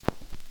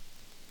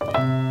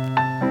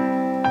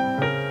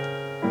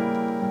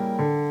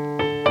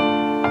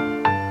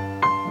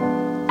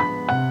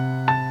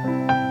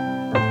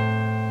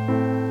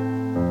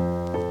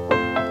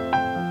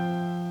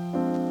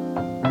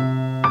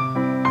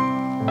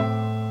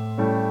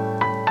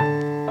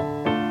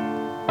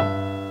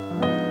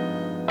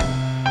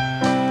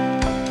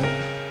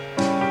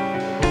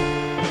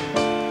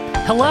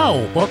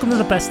Hello, welcome to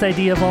the best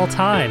idea of all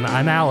time.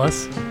 I'm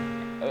Alice.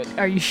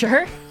 Are you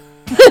sure?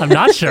 I'm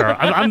not sure.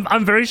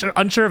 I'm very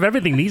unsure of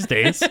everything these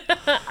days.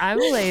 I'm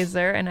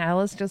Laser, and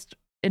Alice just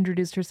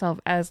introduced herself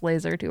as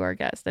Laser to our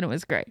guest, and it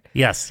was great.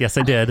 Yes,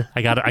 I did.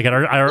 I got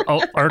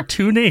our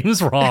two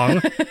names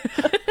wrong.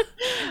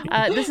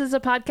 This is a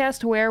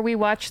podcast where we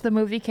watch the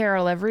movie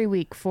Carol every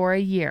week for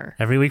a year.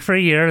 Every week for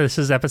a year. This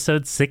is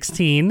episode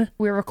 16.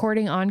 We're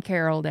recording on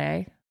Carol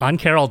Day. On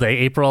Carol Day,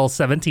 April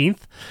 17th.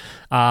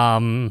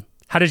 How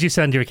did you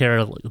spend your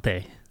Carol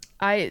Day?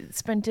 I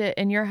spent it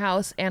in your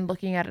house and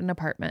looking at an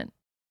apartment.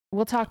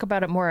 We'll talk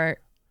about it more,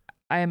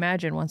 I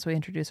imagine, once we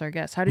introduce our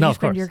guest. How did you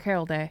spend your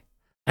Carol Day?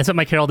 I spent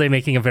my Carol Day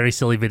making a very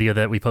silly video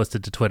that we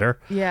posted to Twitter.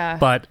 Yeah.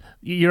 But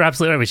you're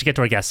absolutely right. We should get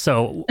to our guest.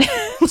 So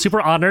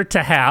super honored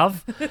to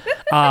have.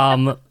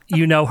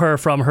 You know her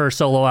from her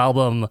solo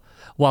album,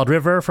 Wild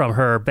River, from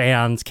her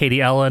bands Katie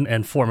Ellen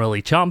and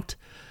formerly Chumped.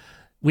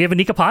 We have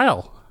Anika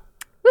Pyle.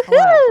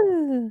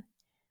 Woohoo!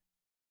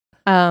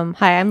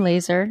 Hi, I'm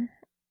Laser.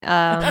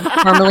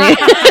 Formerly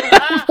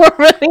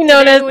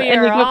known as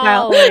Anika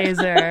Pyle.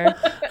 Laser.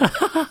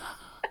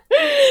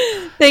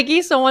 Thank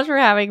you so much for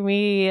having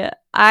me.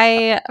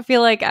 I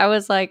feel like I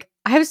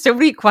have so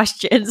many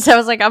questions. I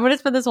was like, I'm going to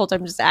spend this whole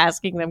time just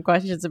asking them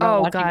questions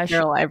about watching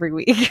Carol every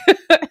week.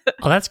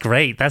 Oh, that's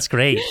great. That's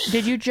great.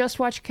 Did you just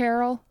watch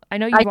Carol? I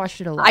know you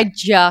watched it a lot. I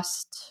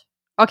just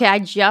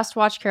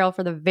watched Carol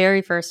for the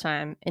very first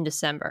time in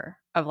December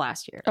of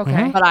last year. Okay.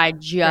 Mm-hmm. But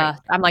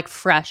I'm like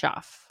fresh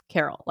off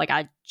Carol. Like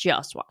I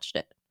just watched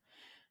it.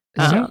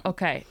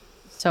 Okay.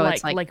 So like,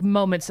 it's like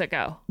moments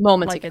ago.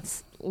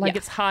 It's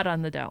hot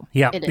on the dome.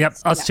 Yep.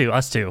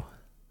 Us too.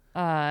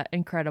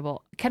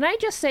 Incredible. Can I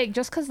just say,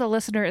 just because the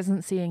listener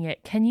isn't seeing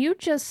it, can you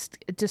just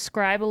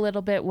describe a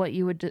little bit what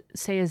you would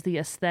say is the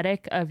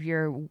aesthetic of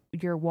your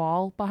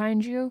wall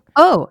behind you?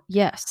 Oh,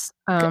 yes.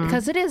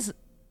 Because it is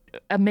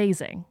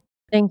amazing.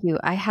 Thank you.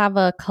 I have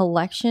a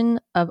collection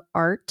of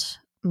art,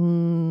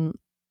 many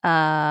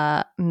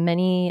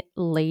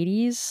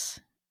ladies,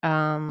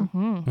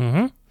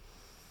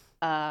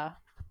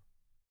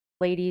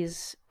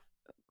 ladies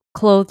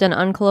clothed and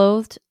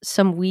unclothed,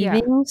 some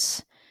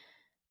weavings,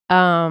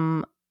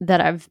 some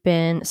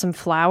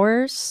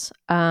flowers.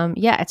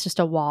 It's just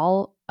a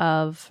wall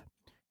of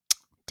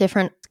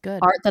different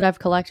art that I've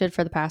collected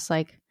for the past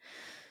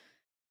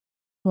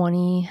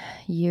 20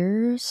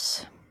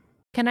 years.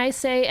 Can I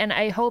say, and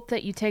I hope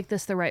that you take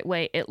this the right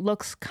way, it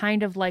looks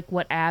kind of like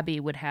what Abby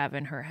would have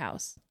in her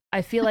house.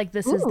 I feel like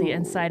this is the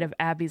inside of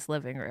Abby's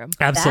living room.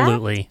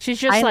 Absolutely. She's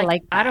just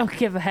like I don't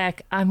give a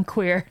heck. I'm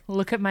queer.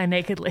 Look at my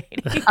naked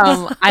lady.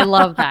 I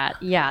love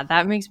that. Yeah,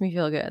 that makes me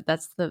feel good.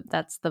 That's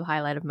the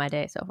highlight of my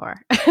day so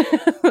far.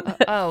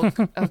 Oh,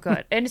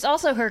 good. And it's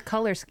also her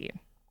color scheme.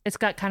 It's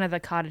got kind of the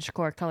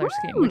cottagecore color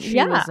scheme, which she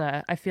was.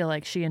 I feel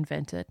like she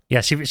invented.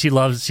 Yeah, she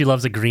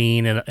loves a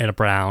green and a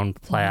brown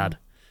plaid.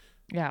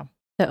 Yeah.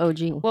 The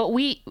OG. Well,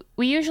 we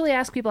usually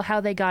ask people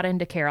how they got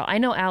into Carol. I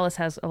know Alice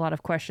has a lot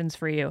of questions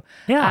for you.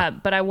 Yeah.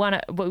 But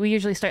we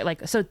usually start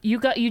so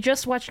you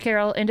just watched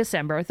Carol in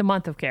December, the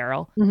month of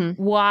Carol.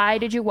 Mm-hmm. Why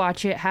did you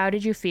watch it? How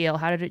did you feel?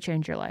 How did it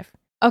change your life?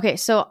 Okay,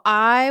 so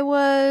I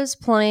was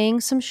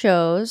playing some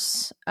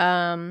shows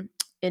in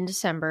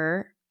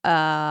December,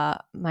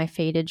 my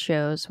fated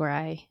shows where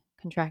I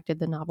contracted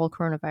the novel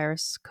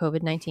coronavirus,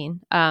 COVID-19.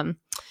 But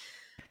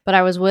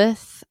I was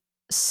with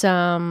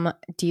some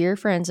dear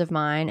friends of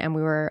mine, and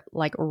we were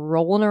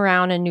rolling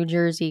around in New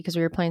Jersey because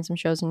we were playing some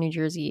shows in New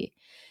Jersey,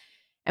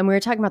 and we were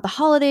talking about the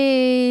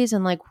holidays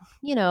and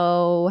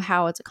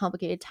how it's a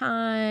complicated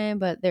time,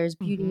 but there's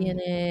beauty in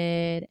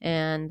it.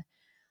 And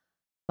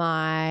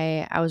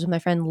I was with my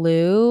friend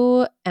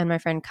Lou and my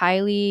friend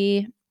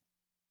Kylie,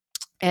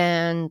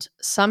 and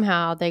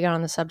somehow they got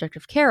on the subject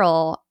of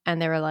Carol,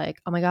 and they were like,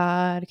 "Oh my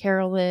God,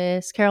 Carol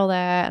this, Carol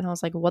that," and I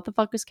was like, "What the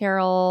fuck is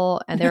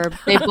Carol?" And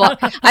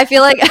I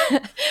feel like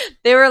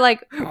they were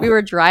like, we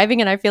were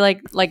driving, and I feel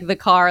like the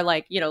car, and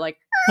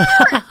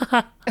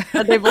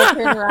they both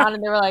turned around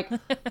and they were like,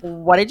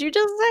 "What did you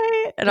just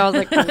say?" And I was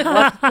like,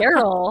 "What's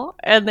Carol?"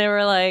 And they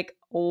were like,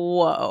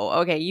 "Whoa,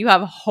 okay, you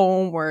have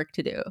homework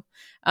to do."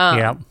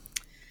 Yeah.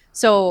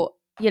 So,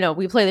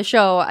 we play the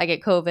show, I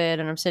get COVID,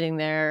 and I'm sitting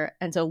there.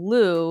 And so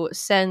Lou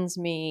sends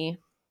me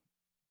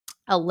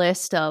a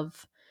list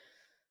of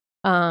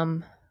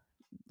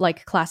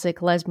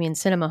classic lesbian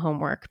cinema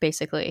homework,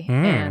 basically.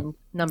 And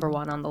number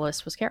one on the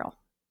list was Carol.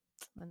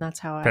 And that's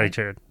how Very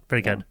true.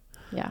 Very good.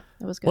 Yeah,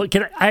 it was good.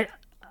 Well,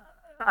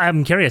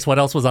 I'm curious, what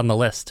else was on the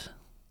list?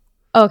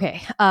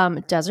 Okay.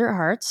 Desert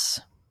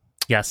Hearts.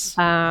 Yes.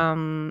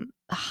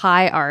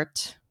 High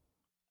Art.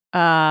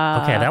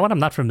 Okay, that one I'm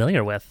not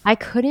familiar with. I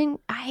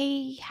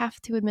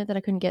have to admit that I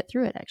couldn't get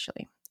through it,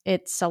 actually.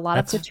 It's a lot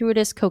of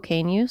gratuitous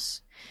cocaine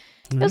use.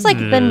 It was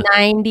the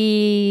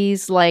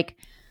 90s,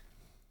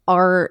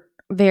 art,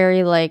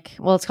 very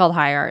it's called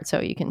high art, so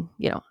you can,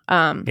 yeah.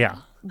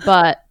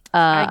 But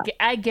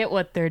I get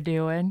what they're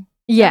doing.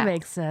 Yeah. That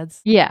makes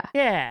sense. Yeah.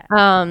 Yeah.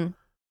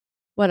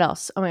 What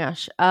else? Oh my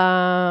gosh.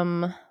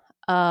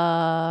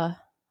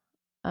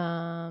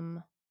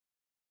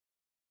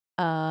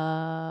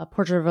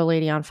 Portrait of a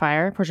Lady on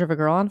Fire. Portrait of a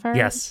Girl on Fire.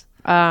 Yes.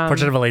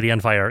 Portrait of a Lady on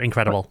Fire.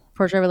 Incredible.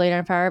 Portrait of a Lady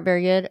on Fire.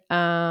 Very good.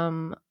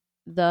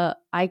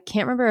 I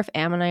can't remember if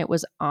Ammonite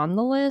was on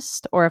the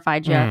list or if I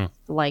just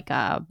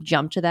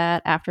jumped to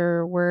that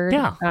afterward.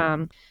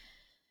 Yeah.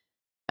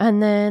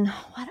 And then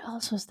what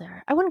else was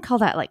there? I wouldn't call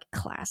that like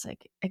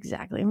classic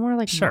exactly. More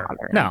like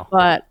modern. No.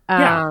 But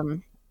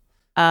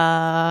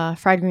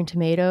Fried Green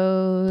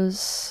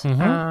Tomatoes.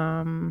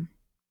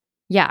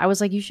 Yeah, I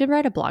was like, you should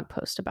write a blog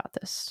post about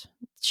this.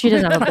 She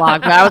doesn't have a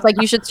blog, but I was like,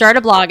 you should start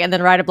a blog and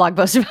then write a blog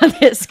post about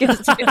this because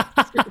it's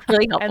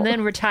really helpful. And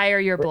then retire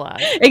your blog.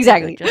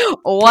 Exactly.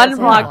 One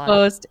blog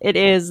post. It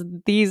is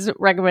these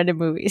recommended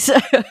movies.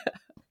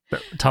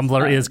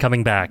 Tumblr is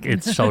coming back.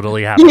 It's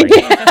totally happening.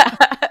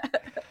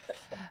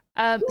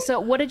 So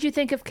what did you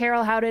think of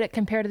Carol? How did it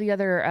compare to the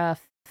other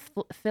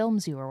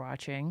films you were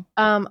watching?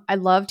 I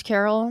loved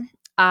Carol.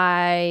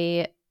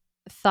 I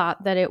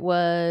thought that it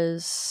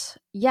was,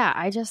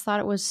 I just thought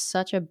it was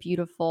such a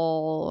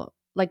beautiful,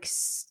 like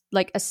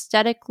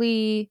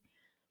aesthetically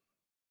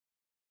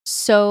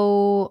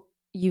so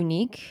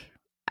unique.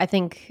 I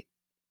think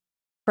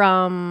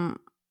from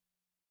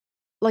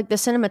like the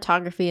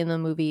cinematography in the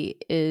movie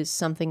is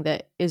something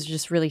that is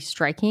just really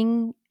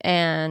striking,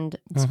 and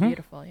it's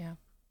beautiful, yeah.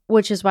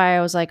 Which is why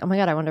I was like, oh my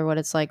God, I wonder what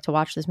it's like to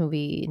watch this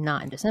movie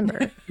not in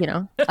December,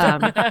 in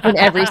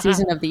every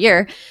season of the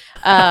year.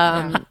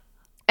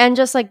 And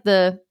just like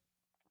the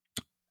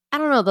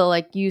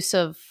like use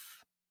of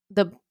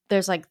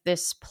there's like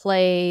this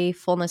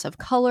playfulness of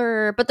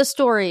color, but the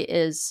story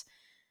is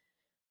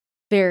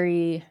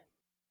very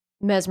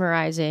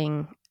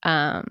mesmerizing,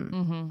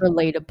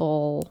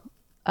 relatable.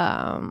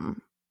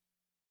 And,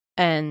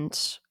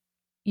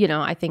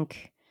 I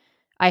think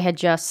I had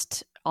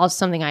just,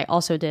 something I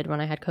also did when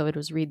I had COVID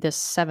was read this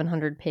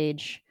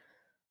 700-page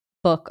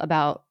book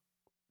about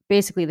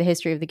basically the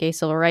history of the gay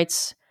civil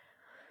rights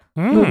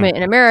movement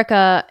in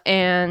America.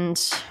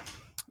 And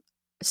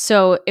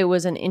so it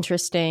was an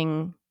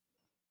interesting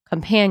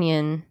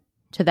companion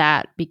to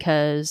that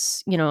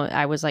because,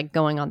 I was like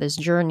going on this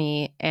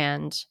journey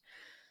and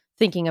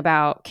thinking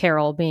about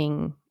Carol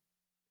being,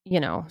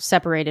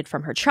 separated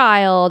from her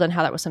child and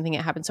how that was something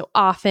that happened so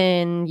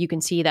often. You can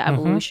see the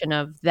evolution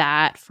of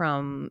that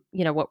from,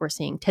 what we're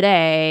seeing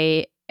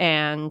today.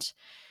 And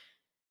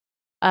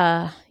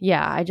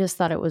I just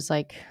thought it was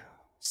like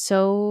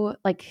so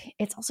like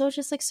it's also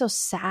just like so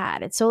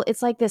sad.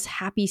 It's like this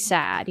happy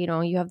sad,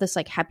 you have this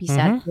like happy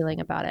sad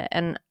feeling about it.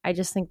 And I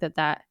just think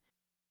that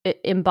it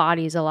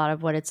embodies a lot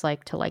of what it's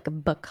like to like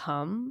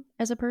become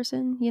as a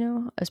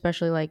person,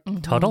 especially like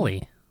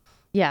totally.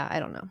 Yeah, I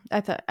don't know.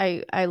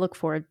 I look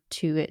forward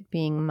to it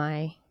being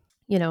my,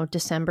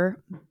 December,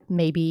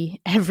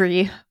 maybe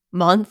every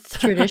month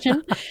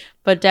tradition,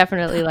 but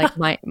definitely like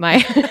my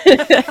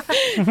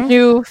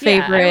new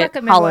favorite I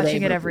recommend holiday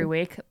watching movie. It every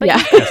week. But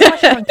you can just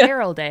watch it on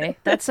Carol Day.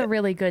 That's a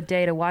really good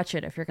day to watch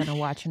it if you're going to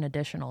watch an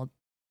additional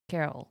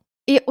Carol.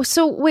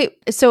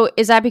 So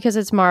is that because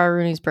it's Mara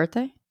Rooney's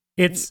birthday?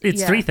 It's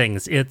three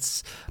things.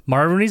 It's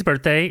Mara Rooney's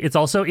birthday. It's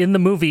also in the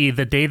movie,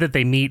 the day that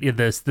they meet in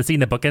the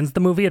scene that bookends the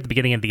movie at the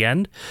beginning and the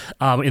end.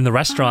 In the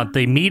restaurant,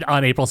 they meet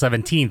on April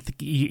 17th.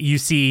 You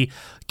see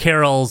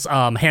Carol's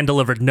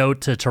hand-delivered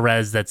note to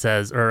Therese that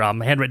says, or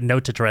handwritten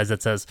note to Therese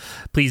that says,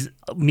 please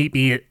meet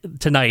me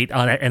tonight,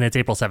 and it's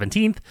April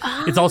 17th.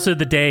 It's also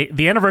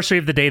the anniversary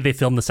of the day they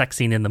filmed the sex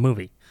scene in the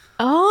movie.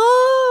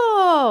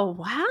 Oh,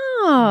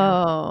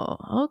 wow.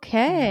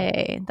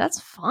 Okay. That's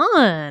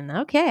fun.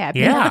 Okay.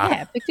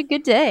 I picked a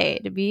good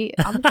day to be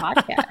on the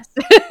podcast.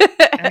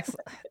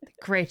 Excellent.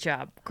 Great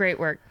job. Great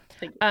work.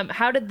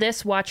 How did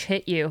this watch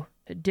hit you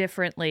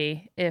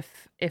differently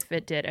if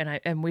it did?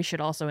 And we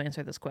should also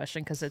answer this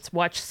question because it's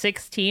watch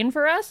 16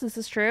 for us. Is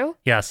this true?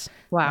 Yes.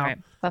 Wow. Right.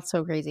 That's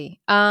so crazy.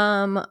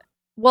 Well,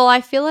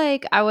 I feel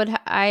like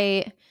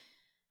I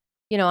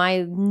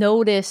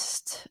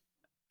noticed,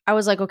 I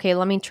was like, okay,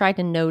 let me try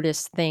to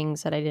notice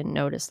things that I didn't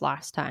notice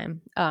last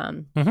time.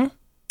 And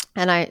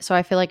I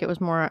feel like it was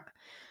more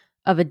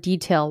of a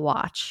detail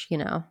watch,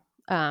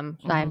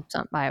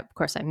 of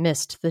course I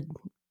missed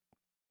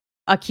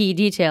a key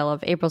detail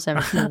of April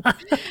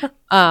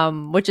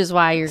 17th, which is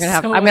why I'm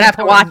going to have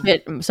to watch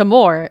it some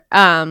more.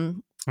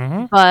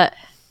 But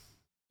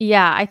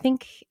yeah, I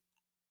think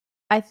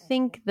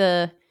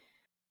the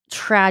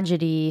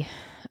tragedy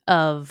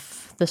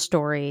of the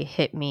story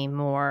hit me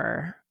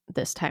more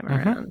this time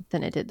around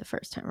than it did the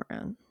first time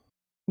around.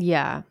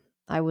 Yeah,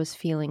 I was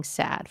feeling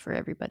sad for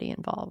everybody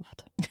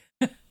involved.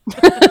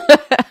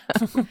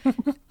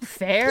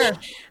 Fair.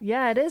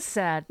 Yeah, it is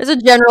sad. There's a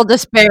general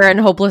despair and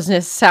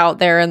hopelessness out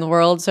there in the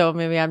world, so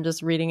maybe I'm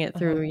just reading it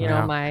through,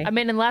 my... I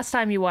mean, and last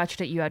time you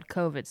watched it, you had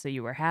COVID, so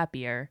you were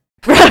happier.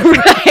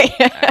 Right.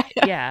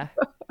 Yeah.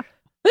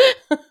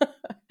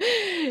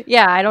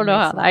 Yeah, I don't know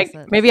how.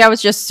 Maybe I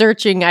was just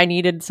searching. I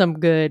needed some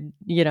good,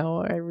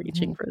 or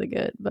reaching for the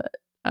good, but...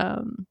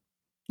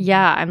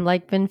 yeah, I'm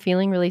like been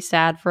feeling really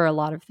sad for a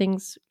lot of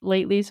things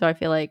lately, so I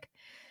feel like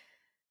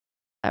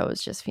I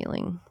was just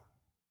feeling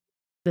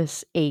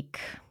this ache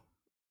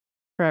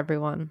for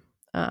everyone.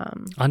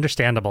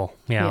 Understandable.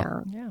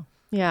 Yeah.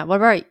 Yeah.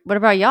 What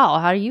about y'all?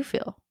 How do you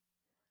feel?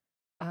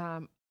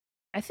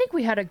 I think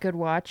we had a good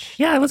watch.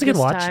 Yeah, it was a good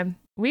watch. Time.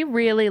 We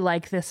really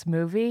like this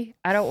movie.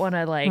 I don't want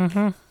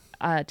to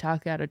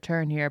talk out of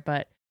turn here,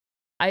 but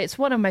it's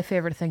one of my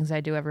favorite things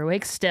I do every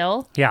week.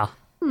 Still, yeah,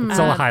 it's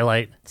still a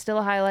highlight. Still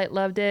a highlight.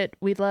 Loved it.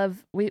 We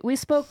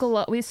spoke a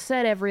lot. We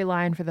said every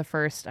line for the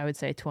first, I would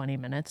say, 20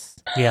 minutes.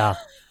 Yeah.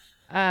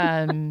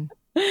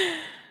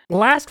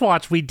 Last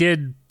watch, we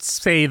did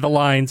say the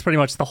lines pretty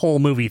much the whole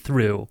movie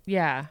through.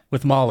 Yeah.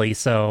 With Molly,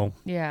 so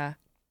yeah,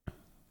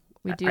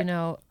 we do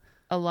know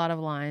a lot of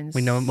lines.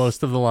 We know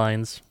most of the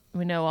lines.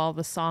 We know all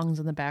the songs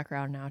in the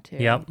background now too.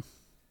 Yep.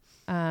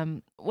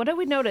 What did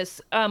we notice?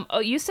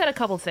 You said a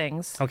couple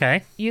things.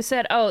 Okay. You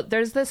said,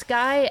 there's this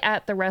guy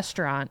at the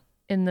restaurant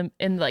in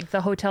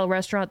the hotel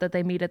restaurant that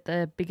they meet at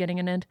the beginning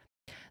and end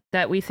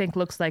that we think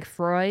looks like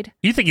Freud.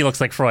 You think he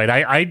looks like Freud?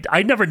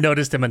 I never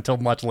noticed him until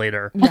much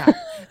later. Yeah,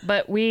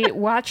 but we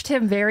watched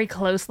him very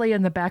closely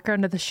in the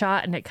background of the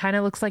shot, and it kind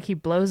of looks like he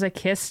blows a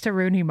kiss to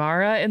Rooney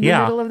Mara in the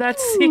middle of that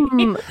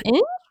scene.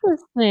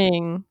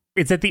 Interesting.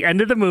 It's at the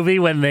end of the movie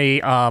when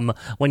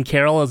when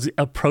Carol is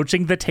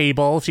approaching the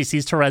table. She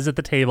sees Therese at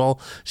the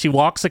table. She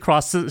walks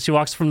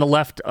from the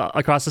left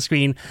across the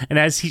screen, and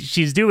as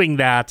she's doing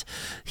that,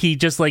 he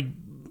just like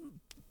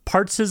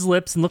parts his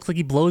lips and looks like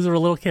he blows her a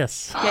little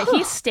kiss. Yeah,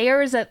 he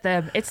stares at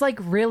them. It's like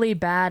really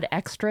bad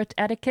extra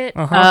etiquette.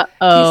 Uh-huh.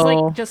 He's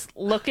like just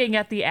looking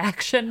at the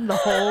action the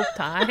whole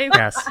time.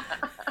 Yes.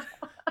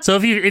 So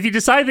if you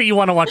decide that you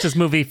want to watch this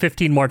movie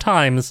 15 more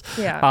times,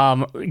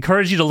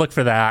 encourage you to look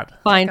for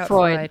that. Find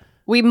Freud.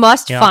 We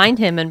must find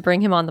him and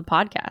bring him on the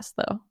podcast,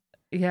 though.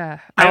 Yeah.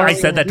 I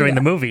said that during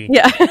the movie.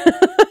 Yeah.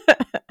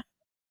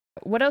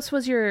 What else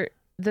was the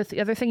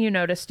other thing you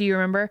noticed? Do you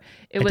remember?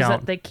 It was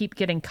that they keep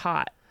getting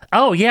caught.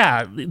 Oh,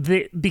 yeah.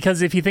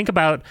 Because if you think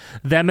about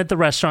them at the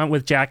restaurant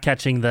with Jack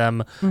catching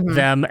them,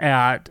 them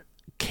at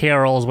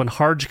Carol's when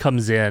Harge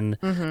comes in,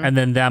 and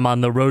then them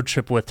on the road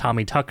trip with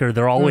Tommy Tucker,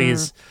 they're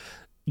always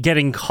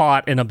getting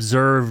caught and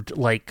observed.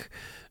 Like,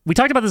 we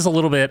talked about this a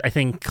little bit, I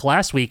think,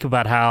 last week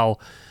about how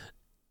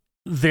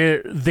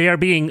they are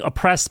being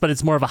oppressed, but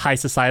it's more of a high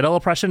societal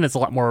oppression. It's a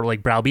lot more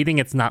like browbeating.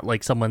 It's not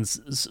like someone's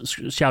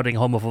shouting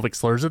homophobic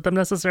slurs at them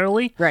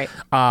necessarily. Right.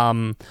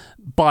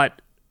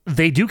 But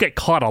they do get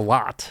caught a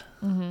lot.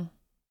 Mm-hmm.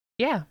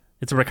 Yeah.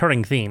 It's a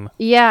recurring theme.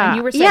 Yeah. And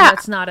you were saying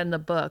that's not in the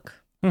book.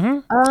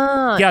 Mm-hmm.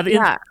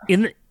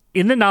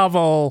 In the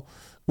novel,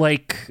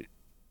 like,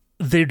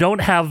 they don't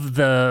have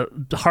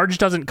Harge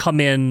doesn't come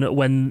in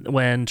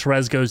when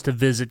Therese goes to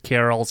visit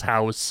Carol's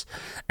house,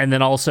 and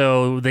then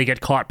also they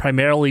get caught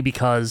primarily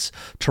because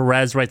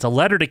Therese writes a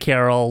letter to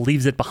Carol,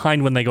 leaves it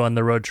behind when they go on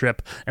the road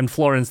trip, and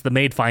Florence the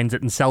maid finds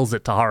it and sells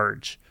it to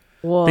Harge.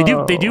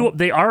 Whoa.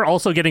 They are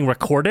also getting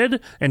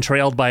recorded and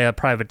trailed by a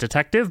private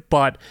detective,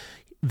 but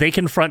they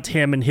confront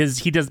him and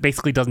he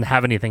basically doesn't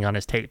have anything on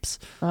his tapes.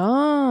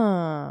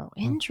 Oh,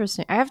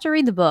 interesting. I have to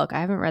read the book.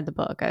 I haven't read the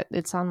book.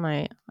 It's on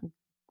my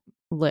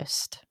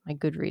list, my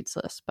Goodreads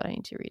list, but I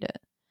need to read it.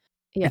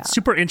 Yeah. It's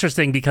super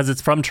interesting because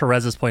it's from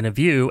Therese's point of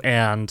view,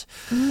 and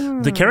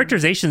the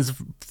characterization's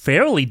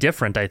fairly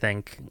different, I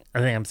think. I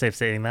think I'm safe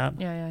saying that.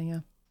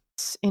 Yeah.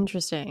 It's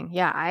interesting.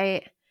 Yeah,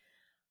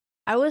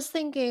 I was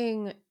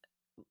thinking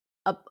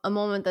a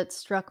moment that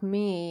struck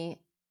me,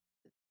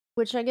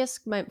 which I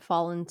guess might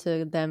fall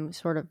into them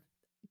sort of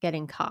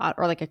getting caught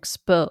or like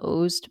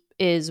exposed,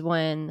 is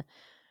when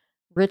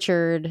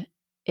Richard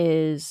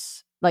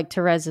is like,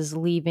 Therese is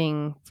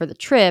leaving for the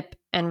trip,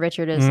 and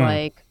Richard is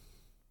like,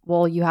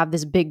 well, you have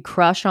this big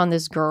crush on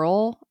this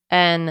girl.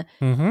 And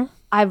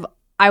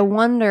I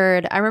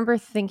wondered, I remember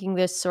thinking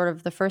this sort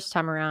of the first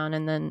time around,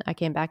 and then I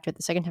came back to it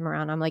the second time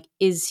around. I'm like,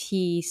 is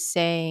he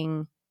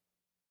saying,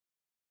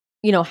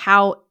 in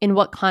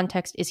what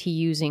context is he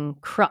using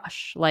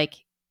crush?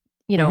 Like,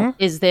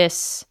 is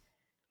this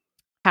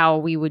how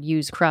we would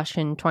use crush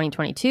in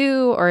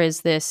 2022? Or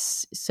is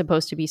this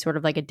supposed to be sort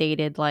of like a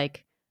dated,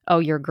 like, oh,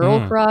 your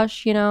girl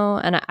crush,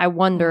 And I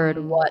wondered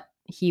what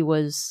he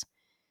was,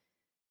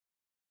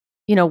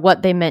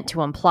 what they meant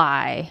to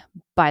imply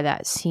by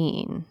that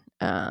scene.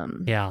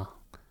 Yeah.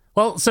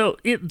 Well, so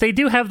they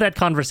do have that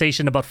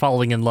conversation about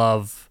falling in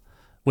love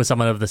with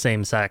someone of the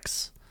same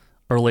sex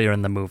earlier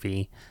in the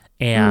movie.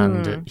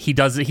 And he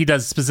does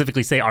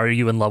specifically say, "Are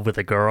you in love with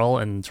a girl?"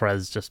 And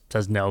Therese just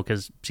says no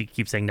because she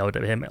keeps saying no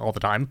to him all the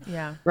time.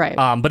 Yeah, right.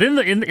 But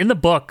in the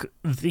book,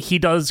 he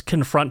does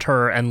confront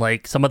her, and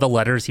like some of the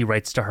letters he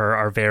writes to her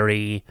are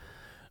very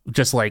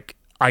just like,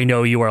 "I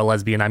know you are a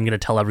lesbian. I'm going to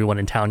tell everyone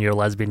in town you're a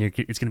lesbian.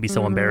 It's going to be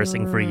so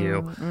embarrassing for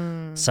you."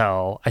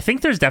 So I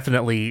think it's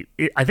definitely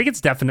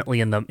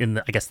in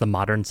the I guess the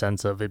modern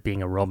sense of it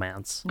being a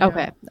romance.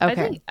 Okay.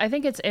 I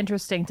think it's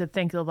interesting to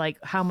think of like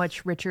how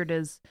much Richard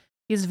is.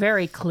 He's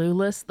very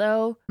clueless,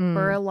 though,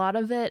 for a lot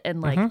of it. And,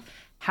 like,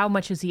 how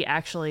much is he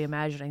actually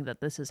imagining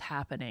that this is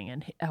happening?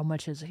 And how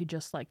much is he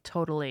just, like,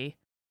 totally,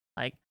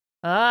 like,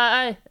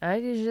 I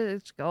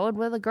just going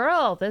with a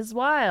girl. This is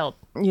wild.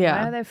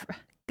 Yeah. Why are they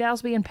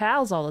gals being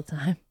pals all the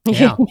time?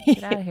 Yeah.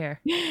 Get out of here.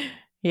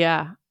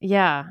 Yeah.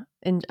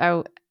 and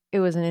it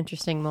was an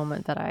interesting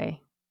moment that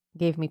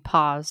gave me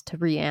pause to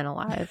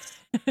reanalyze.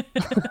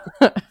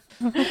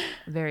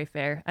 Very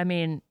fair. I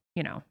mean,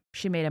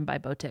 she made him buy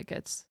boat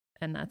tickets,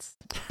 and that's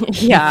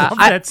yeah. Love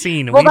that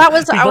scene. Well, that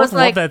was we I both was love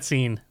like, that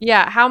scene.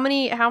 yeah. How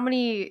many?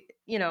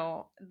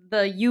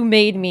 The you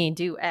made me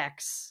do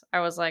X. I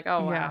was like,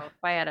 oh wow. Yeah.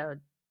 If I had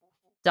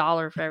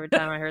 $1 for every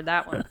time I heard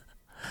that one.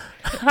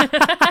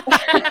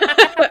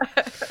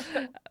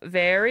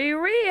 very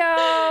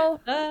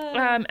real.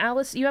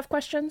 Alice, you have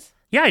questions?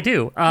 Yeah, I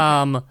do.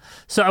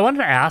 So I wanted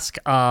to ask,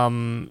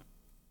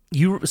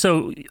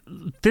 so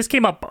this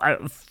came up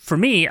for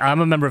me. I'm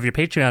a member of your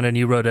Patreon, and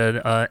you wrote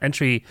an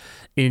entry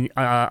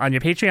on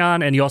your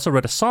Patreon, and you also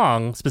wrote a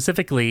song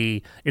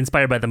specifically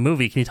inspired by the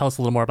movie. Can you tell us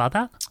a little more about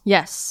that?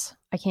 Yes,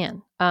 I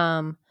can.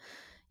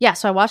 Yeah,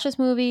 so I watched this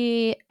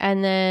movie,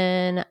 and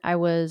then I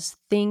was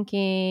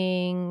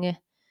thinking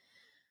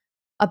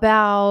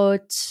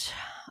about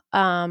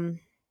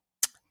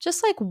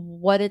just like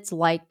what it's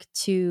like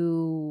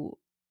to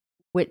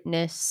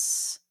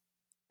witness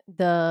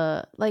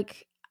I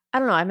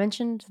don't know, I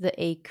mentioned the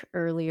ache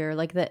earlier,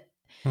 like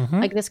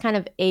like this kind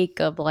of ache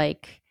of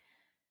like,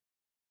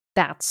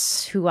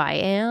 that's who I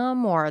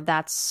am, or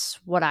that's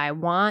what I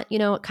want,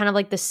 kind of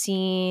like the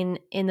scene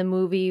in the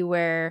movie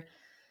where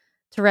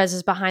Therese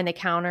is behind the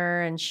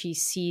counter and she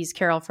sees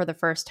Carol for the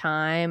first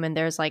time, and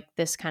there's like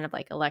this kind of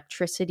like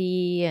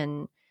electricity,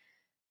 and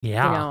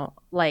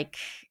like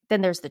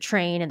then there's the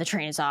train, and the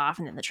train is off,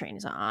 and then the train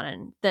is on,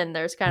 and then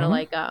there's kind of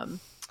like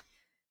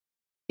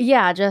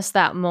just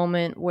that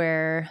moment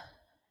where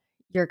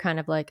you're kind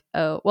of like,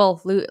 oh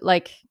well,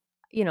 like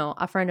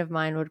a friend of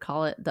mine would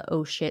call it the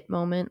oh shit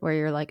moment, where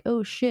you're like,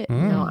 oh shit,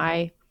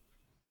 I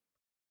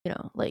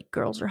like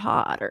girls are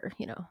hot, or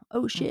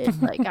oh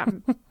shit, like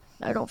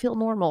I don't feel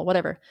normal,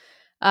 whatever.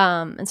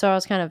 And so I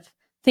was kind of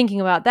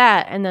thinking about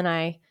that, and then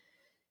I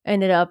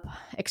ended up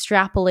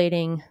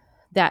extrapolating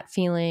that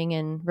feeling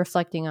and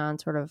reflecting on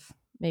sort of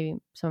maybe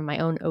some of my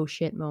own oh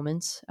shit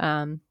moments,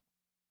 and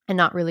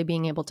not really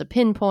being able to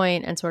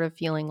pinpoint, and sort of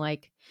feeling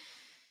like,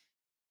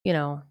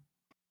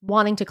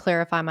 wanting to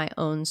clarify my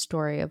own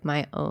story of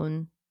my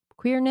own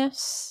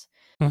queerness.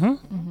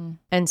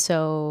 And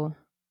so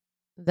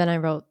then I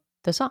wrote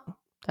the song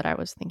that I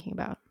was thinking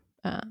about.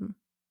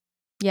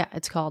 Yeah,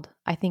 it's called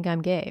I Think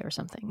I'm Gay or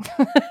something.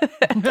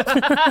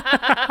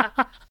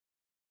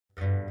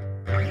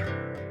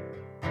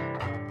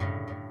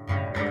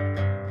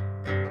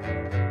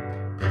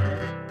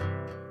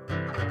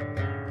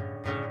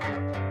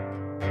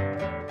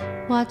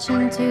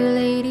 Watching two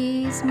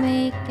ladies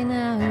making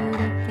out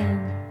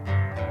again,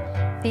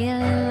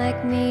 feeling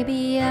like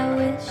maybe I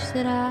wish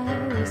that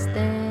I was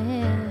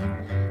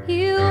there.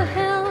 You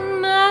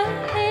held my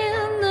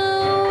hand,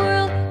 the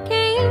world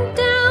came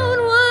down.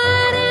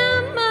 What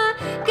am I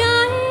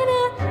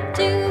gonna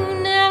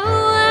do now?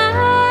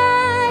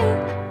 I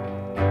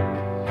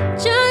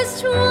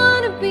just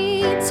wanna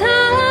be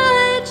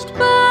touched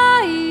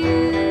by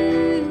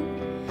you.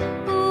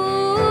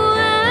 Ooh,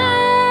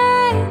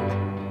 I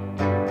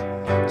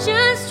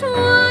just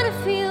wanna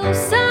feel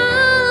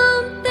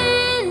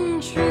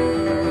something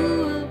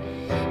true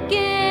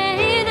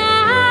again.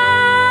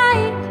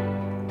 I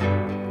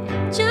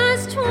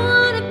just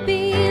wanna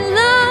be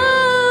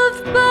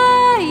loved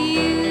by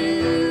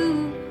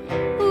you.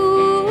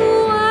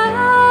 Ooh,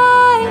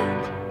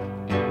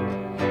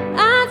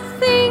 I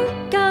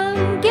think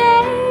I'm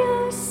gay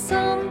or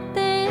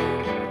something.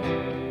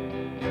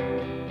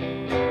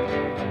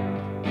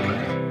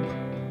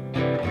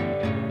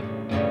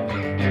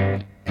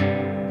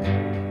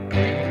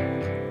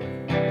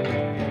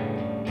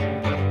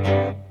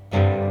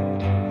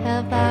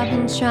 Have I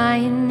been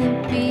trying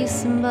to be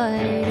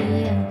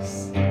somebody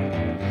else?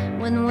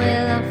 When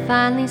will I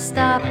finally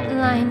stop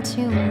lying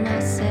to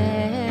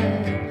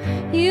myself?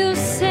 You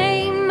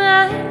say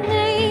my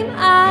name,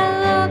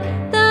 I love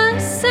the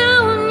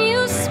sound.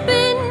 You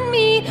spin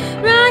me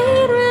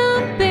right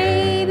round,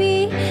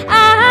 baby.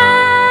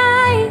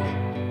 I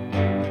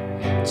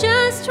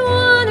just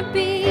wanna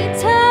be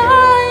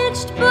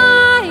touched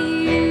by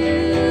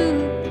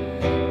you.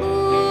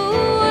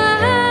 Ooh,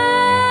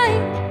 I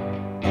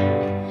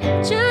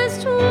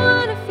just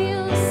wanna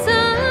feel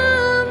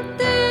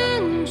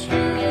something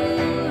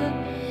true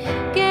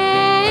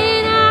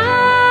again.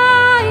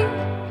 I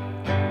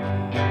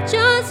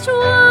just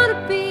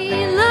wanna be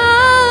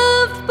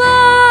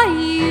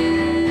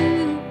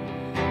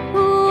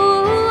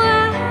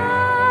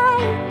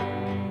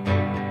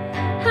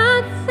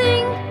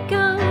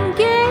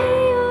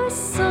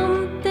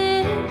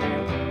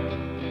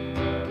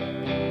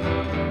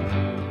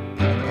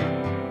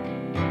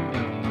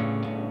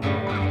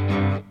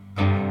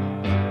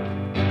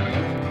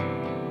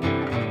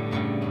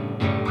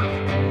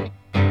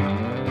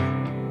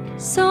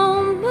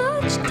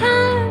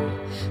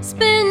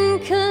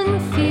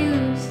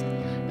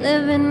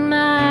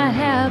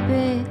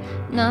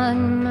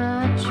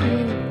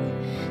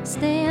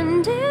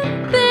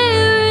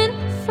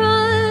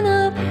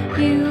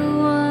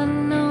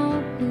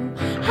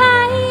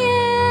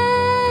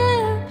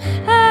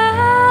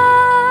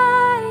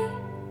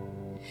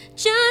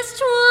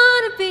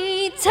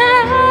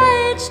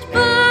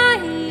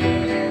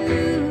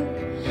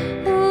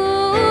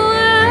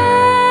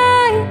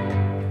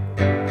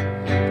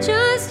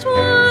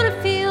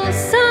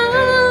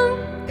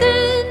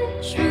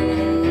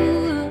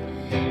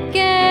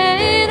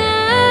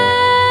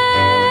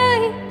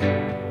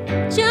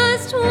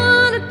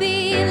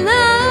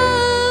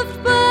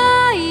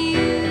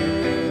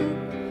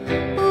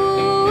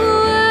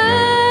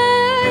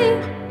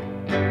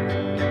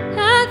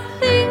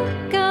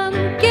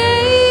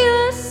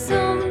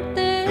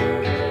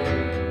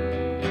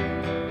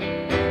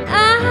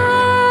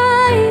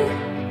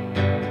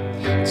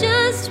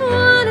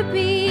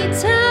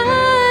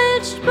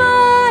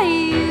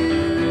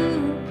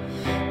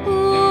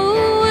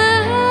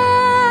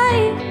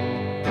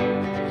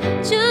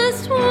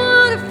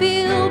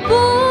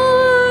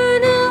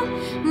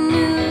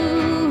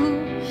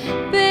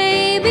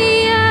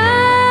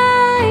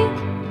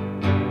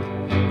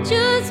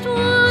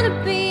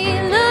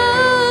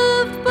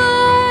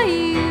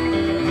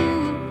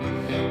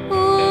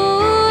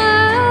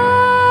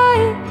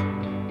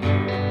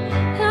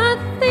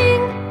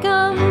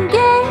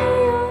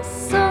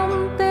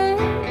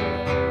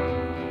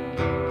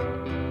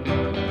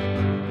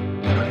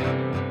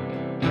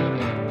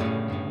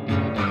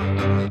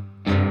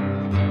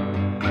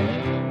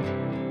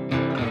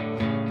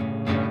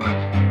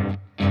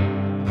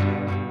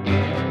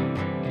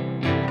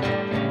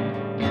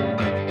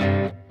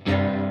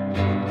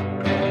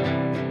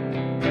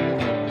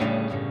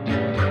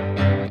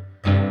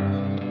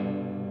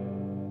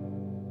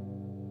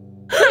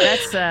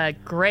It's a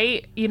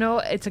great,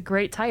 it's a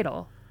great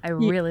title. I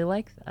really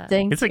like that.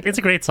 It's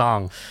a great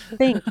song.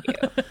 Thank you.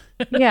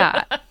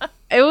 Yeah.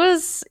 It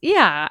was,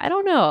 I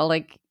don't know.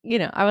 Like,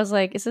 I was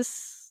like, is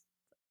this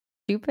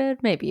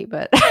stupid? Maybe,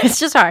 but it's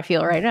just how I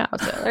feel right now.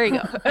 So there you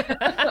go.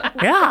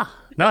 Yeah.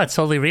 No, it's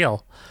totally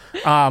real.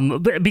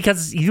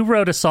 Because you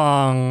wrote a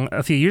song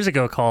a few years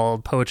ago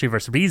called Poetry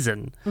versus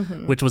Reason,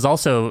 which was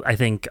also, I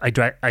think,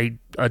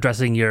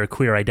 addressing your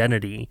queer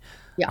identity.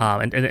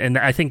 Yeah. And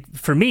I think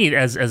for me,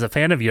 as a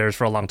fan of yours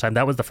for a long time,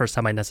 that was the first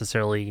time I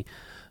necessarily,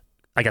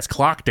 I guess,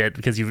 clocked it,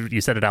 because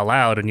you said it out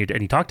loud and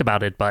you talked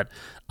about it, but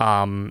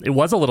it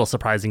was a little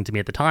surprising to me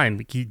at the time.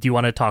 Do you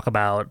want to talk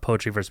about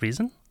Poetry versus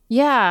Reason?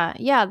 Yeah.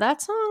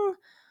 That song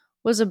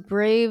was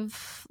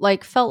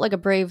felt like a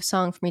brave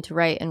song for me to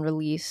write and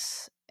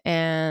release,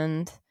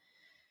 and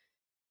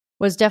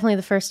was definitely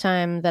the first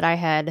time that I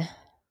had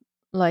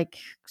like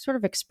sort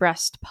of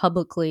expressed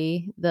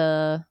publicly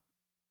the,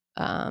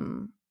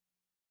 I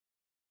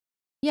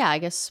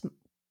guess,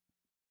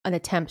 an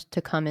attempt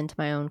to come into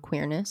my own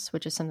queerness,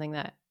 which is something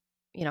that,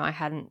 I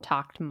hadn't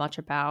talked much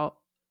about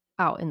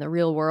out in the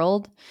real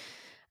world.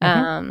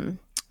 And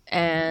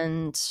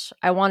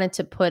I wanted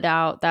to put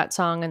out that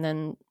song and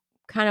then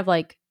kind of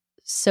like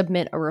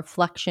submit a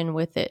reflection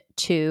with it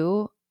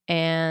too.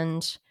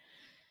 And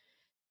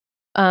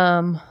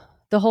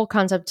the whole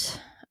concept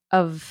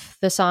of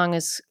the song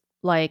is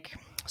like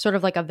sort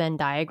of like a Venn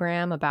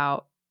diagram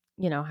about,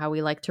 how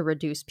we like to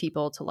reduce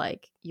people to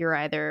like, you're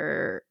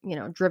either,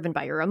 driven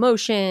by your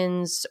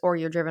emotions or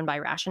you're driven by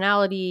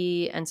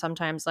rationality. And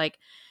sometimes like,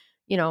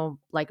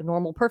 like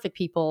normal, perfect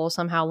people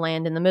somehow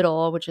land in the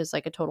middle, which is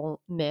like a total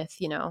myth,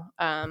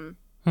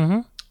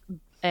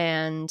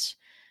 And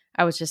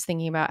I was just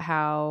thinking about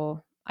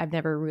how I've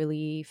never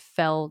really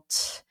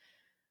felt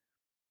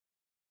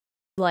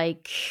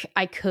like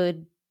I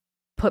could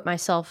put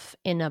myself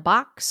in a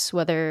box,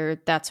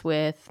 whether that's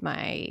with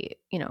my,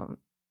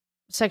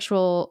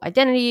 sexual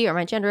identity or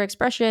my gender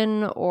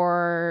expression,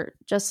 or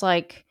just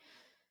like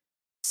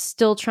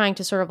still trying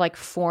to sort of like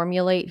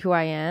formulate who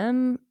I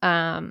am.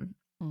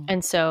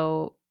 And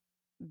so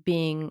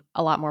being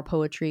a lot more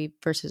poetry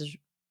versus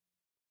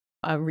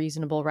a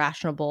reasonable,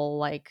 rational,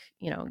 like,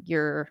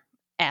 you're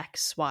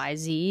X, Y,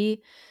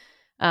 Z.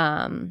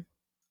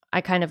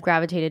 I kind of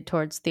gravitated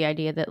towards the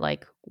idea that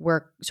like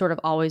we're sort of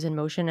always in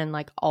motion and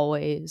like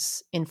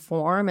always in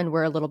form, and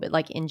we're a little bit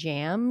like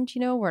enjammed,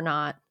 we're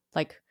not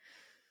like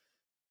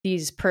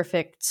these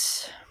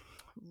perfect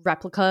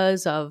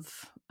replicas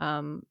of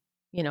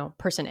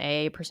person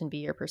A, person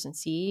B, or person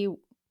C.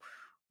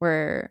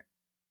 We're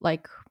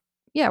like,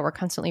 we're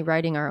constantly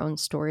writing our own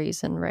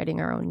stories and writing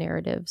our own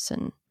narratives,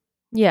 and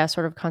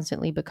sort of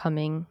constantly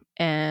becoming.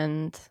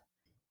 And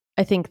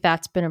I think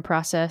that's been a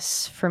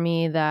process for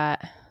me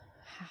that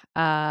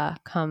has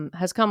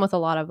come with a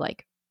lot of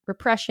like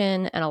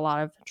repression and a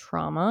lot of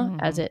trauma,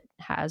 as it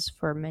has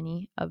for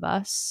many of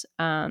us.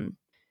 And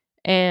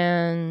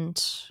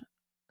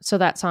so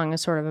that song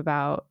is sort of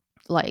about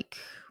like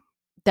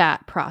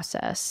that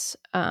process,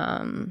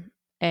 and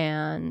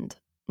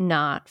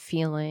not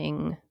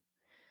feeling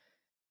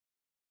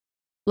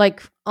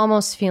like,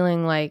 almost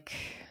feeling like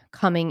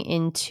coming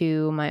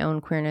into my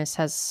own queerness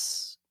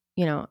has,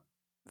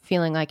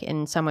 feeling like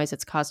in some ways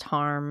it's caused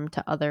harm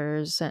to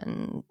others,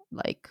 and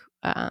like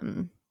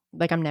I'm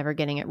never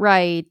getting it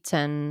right.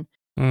 And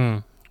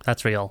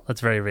that's real.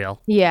 That's very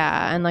real.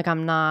 Yeah. And like,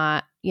 I'm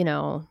not,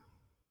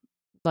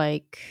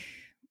 like,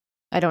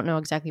 I don't know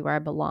exactly where I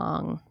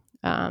belong.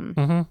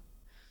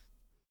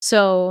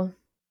 So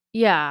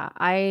yeah,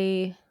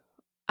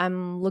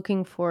 I'm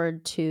looking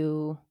forward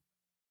to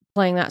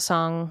playing that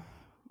song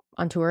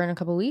on tour in a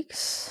couple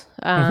weeks.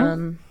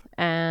 And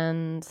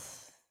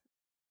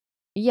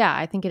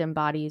I think it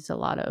embodies a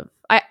lot of,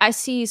 I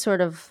see sort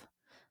of,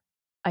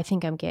 I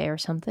think I'm gay or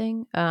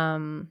something.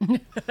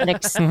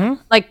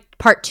 Like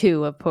part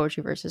 2 of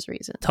Poetry versus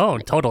Reason.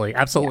 Totally,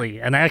 absolutely.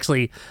 Yeah. And I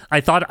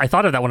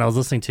thought of that when I was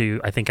listening to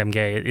I Think I'm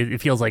Gay.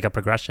 It feels like a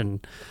progression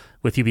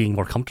with you being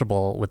more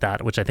comfortable with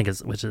that, which I think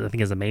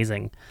is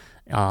amazing.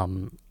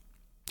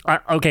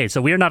 Okay,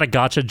 so we are not a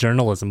gotcha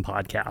journalism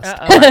podcast.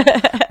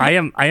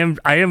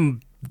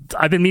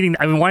 I've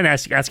been wanting to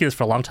ask you this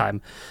for a long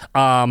time.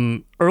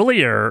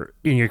 Earlier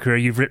in your career,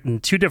 you've written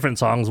 2 different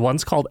songs.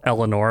 One's called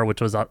Eleanor, which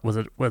was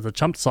a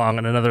Chump song,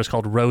 and another is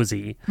called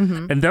Rosie.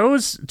 And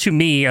those, to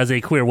me, as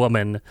a queer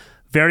woman,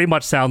 very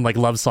much sound like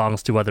love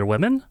songs to other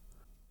women.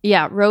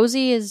 Yeah,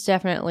 Rosie is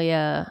definitely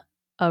a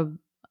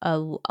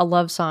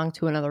love song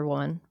to another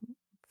woman,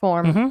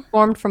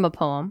 formed from a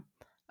poem.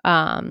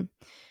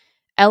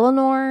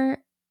 Eleanor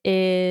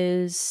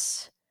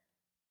is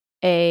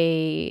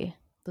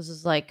this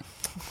is like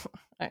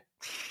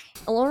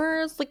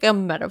Eleanor is like a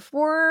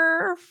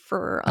metaphor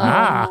for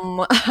Yeah,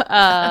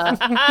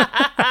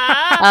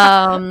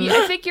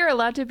 I think you're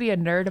allowed to be a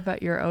nerd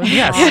about your own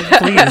Yes, song.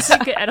 please.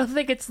 I don't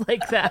think it's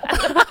like that.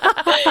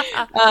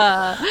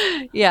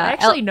 yeah. I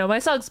actually know my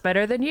songs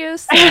better than you,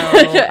 so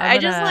I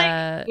just like,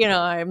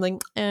 I'm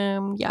like,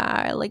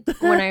 yeah, like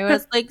when I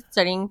was like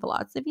studying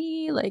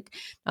philosophy, like,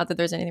 not that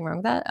there's anything wrong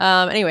with that.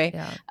 Anyway,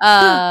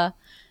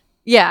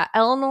 yeah,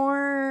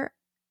 Eleanor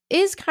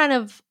is kind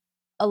of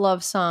a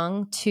love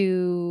song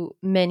to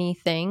many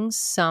things.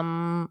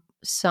 Some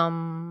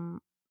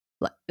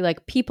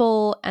like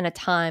people and a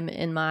time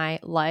in my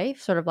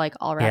life, sort of like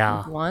all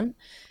wrapped into one.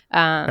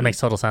 That makes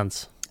total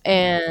sense.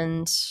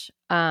 And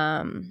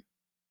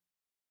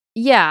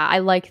yeah, I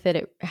like that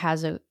it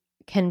has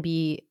can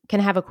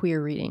have a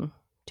queer reading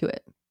to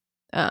it.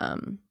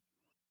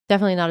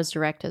 Definitely not as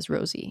direct as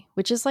Rosie,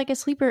 which is like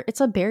it's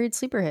a buried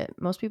sleeper hit.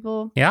 Most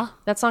people,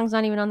 that song's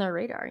not even on their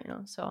radar,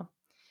 so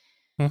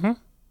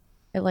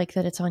I like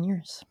that it's on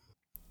yours.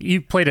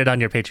 You played it on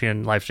your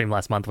Patreon live stream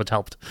last month, which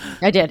helped.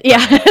 I did, yeah.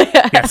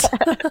 Yes.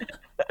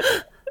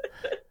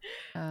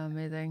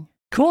 Amazing.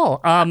 Cool.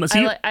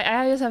 So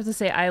I just have to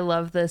say, I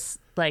love this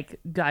like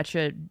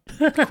gotcha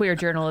queer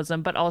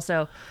journalism, but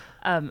also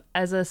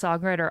as a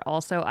songwriter,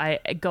 also I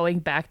going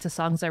back to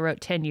songs I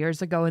wrote 10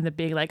 years ago and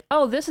being like,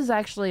 oh, this is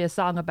actually a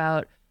song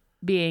about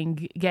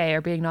being gay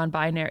or being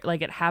non-binary.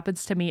 Like, it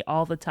happens to me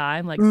all the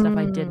time, like stuff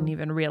I didn't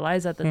even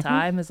realize at the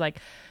time is like,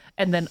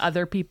 and then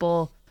other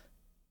people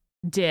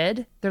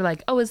they're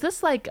like, oh, is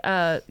this like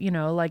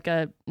like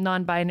a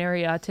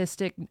non-binary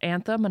autistic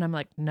anthem? And I'm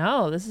like,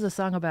 no, this is a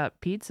song about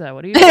pizza.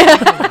 What are you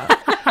talking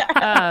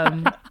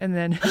about? And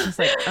then it's just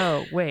like,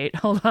 oh wait,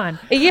 hold on.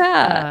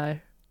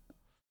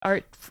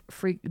 Art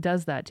freak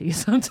does that to you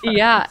sometimes.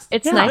 Yeah,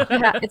 it's nice.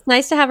 It's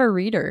nice to have a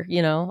reader,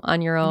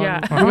 on your own.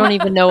 Yeah. You don't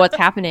even know what's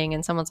happening,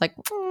 and someone's like,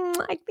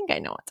 I think I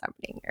know what's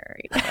happening here.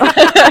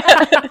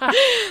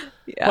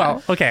 Yeah.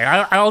 Well, okay,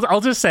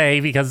 I'll just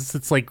say, because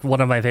it's like one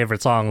of my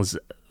favorite songs,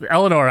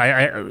 Eleanor,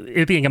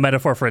 it being a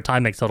metaphor for a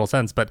time makes total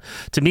sense, but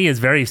to me is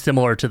very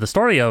similar to the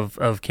story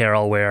of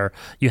Carol, where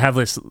you have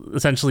this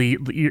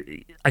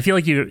essentially, I feel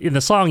like in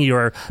the song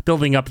you're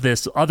building up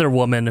this other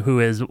woman who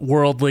is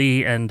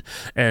worldly and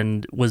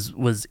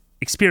was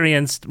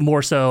experienced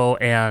more so,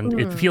 and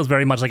it feels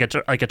very much like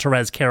a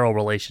Therese Carol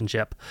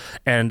relationship,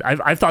 and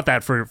I've thought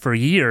that for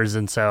years,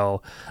 and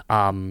so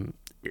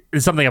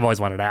it's something I've always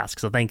wanted to ask.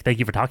 So thank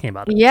you for talking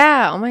about it.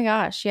 Yeah. Oh my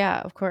gosh.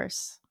 Yeah. Of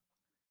course.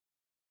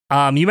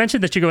 You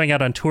mentioned that you're going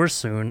out on tour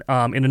soon.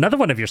 In another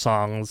one of your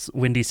songs,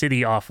 Windy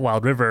City off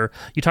Wild River,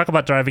 you talk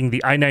about driving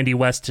the I-90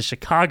 West to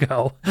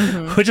Chicago,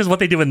 which is what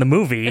they do in the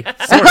movie.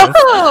 Sort of.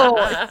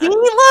 Oh, see,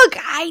 look,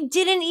 I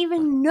didn't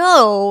even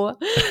know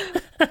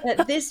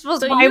that this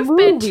was my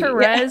movie. You've been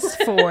Therese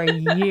for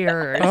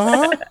years.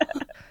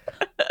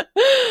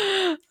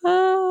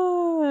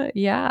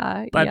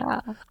 Yeah.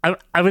 But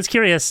I was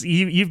curious.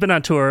 You've been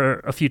on tour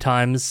a few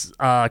times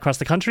across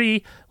the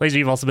country. Laser,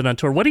 you've also been on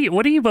tour. What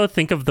do you both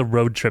think of the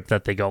road trip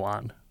that they go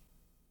on?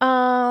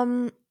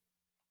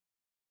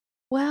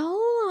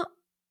 Well,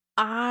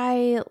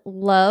 I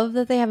love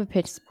that they have a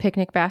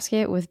picnic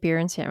basket with beer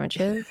and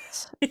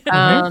sandwiches.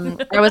 I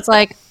was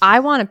like, I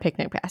want a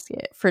picnic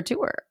basket for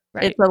tour.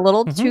 Right. It's a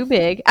little too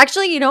big.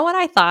 Actually, you know what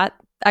I thought?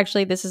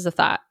 Actually, this is a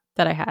thought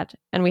that I had,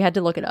 and we had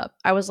to look it up.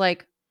 I was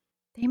like,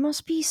 they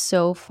must be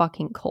so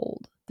fucking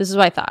cold. This is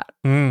what I thought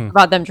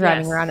about them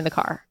driving around in the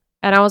car.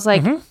 And I was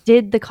like,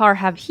 did the car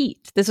have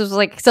heat? This was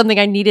like something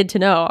I needed to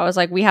know. I was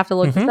like, we have to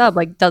look this up.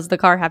 Like, does the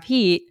car have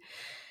heat?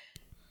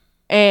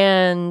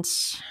 And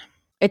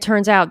it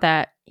turns out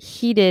that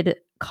heated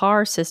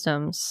car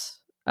systems,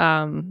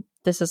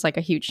 this is like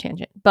a huge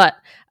tangent, but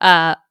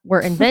were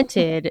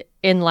invented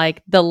in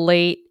like the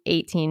late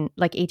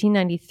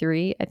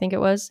 1893, I think it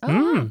was,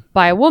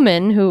 by a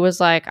woman who was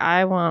like,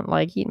 I want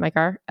like heat in my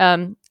car.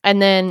 And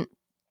then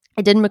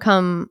it didn't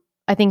become,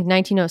 I think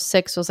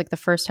 1906 was like the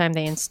first time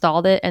they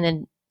installed it. And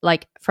then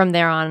like from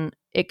there on,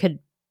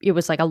 it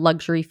was like a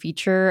luxury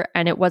feature.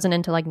 And it wasn't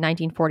until like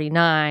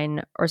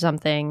 1949 or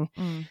something,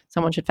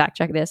 someone should fact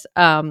check this,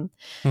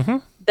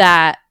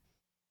 that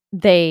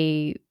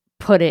they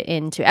put it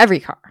into every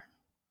car.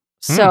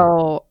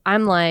 So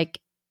I'm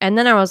like, and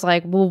then I was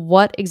like, well,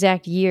 what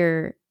exact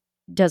year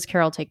does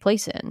Carol take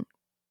place in?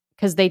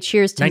 Because they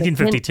cheers to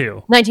 1952.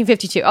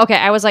 1952. Okay,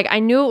 I was like, I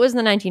knew it was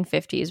in the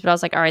 1950s, but I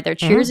was like, all right, they're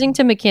cheersing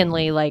to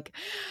McKinley. Like,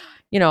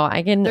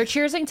 I can. They're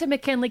cheersing to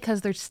McKinley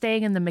because they're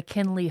staying in the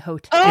McKinley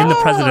Hotel in the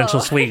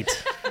presidential suite.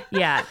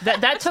 Yeah,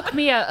 that took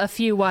me a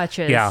few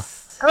watches. Yeah.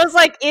 I was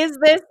like, is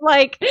this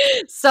like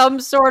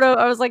some sort of,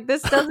 I was like,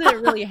 this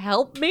doesn't really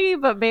help me,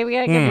 but maybe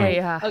I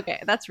can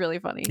okay, that's really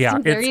funny. Yeah, so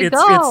there you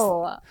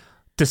go. It's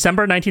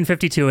December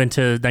 1952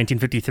 into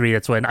 1953.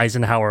 That's when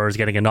Eisenhower is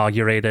getting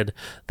inaugurated.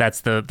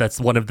 That's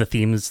one of the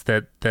themes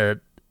that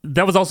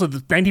was also,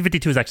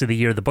 1952 is actually the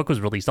year the book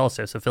was released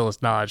also. So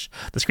Phyllis Nodge,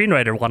 the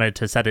screenwriter, wanted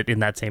to set it in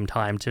that same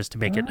time just to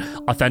make it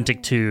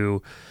authentic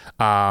to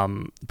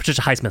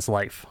Patricia Highsmith's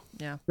life.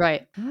 Yeah.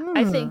 Right.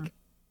 I think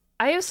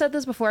I have said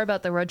this before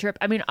about the road trip.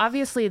 I mean,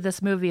 obviously,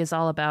 this movie is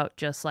all about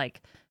just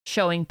like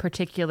showing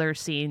particular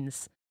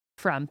scenes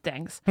from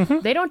things.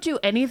 They don't do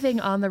anything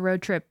on the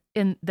road trip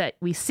in that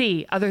we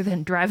see other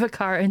than drive a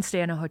car and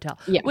stay in a hotel,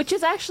 which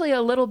is actually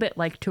a little bit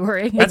like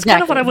touring. That's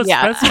kind of what I was.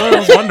 That's what I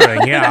was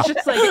wondering. Yeah,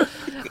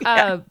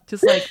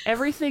 just like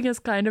everything is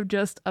kind of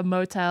just a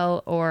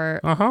motel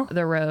or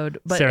the road,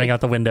 but staring out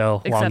the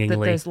window except longingly.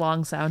 that there's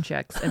long sound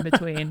checks in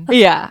between.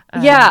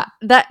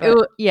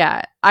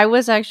 I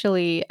was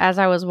actually, as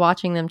I was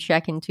watching them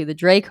check into the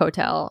Drake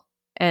Hotel,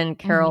 and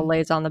Carol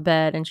lays on the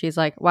bed, and she's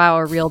like, "Wow,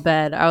 a real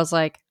bed." I was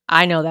like,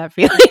 I know that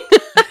feeling.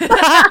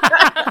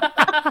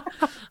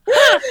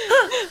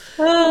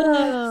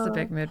 It's a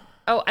big mood.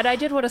 Oh, and I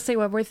did want to say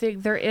one more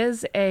thing. There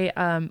is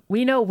a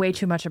we know way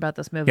too much about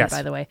this movie,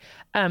 by the way.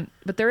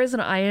 But there is an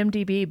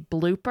IMDb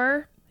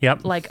blooper.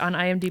 Yep. Like on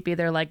IMDb,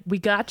 they're like, "We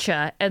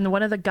gotcha," and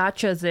one of the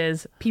gotchas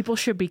is people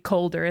should be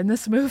colder in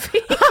this movie.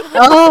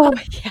 Oh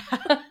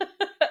yeah.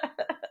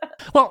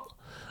 Well,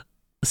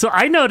 so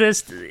I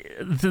noticed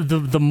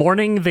the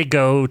morning they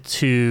go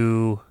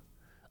to.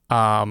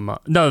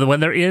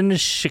 When they're in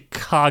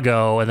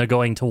Chicago and they're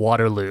going to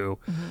Waterloo,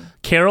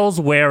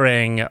 Carol's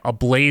wearing a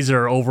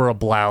blazer over a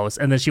blouse,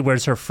 and then she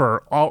wears her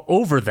fur all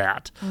over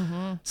that.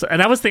 So, and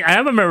I was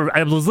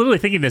literally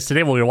thinking this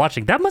today while we were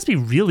watching. That must be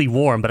really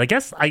warm, but I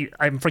guess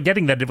I'm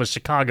forgetting that it was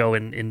Chicago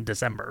in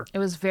December. It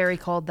was very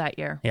cold that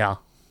year. Yeah.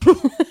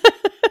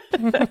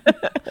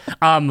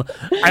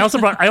 I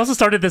also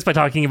started this by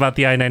talking about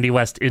the I-90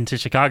 West into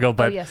Chicago,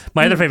 but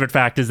my other favorite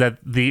fact is that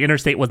the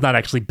interstate was not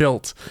actually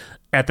built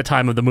at the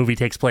time of the movie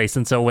takes place,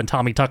 and so when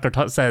Tommy Tucker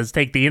says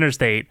take the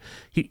interstate,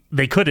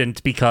 they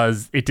couldn't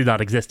because it did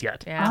not exist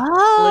yet. Yeah.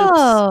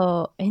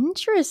 Oh,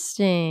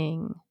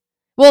 interesting.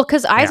 Well,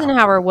 because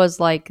Eisenhower was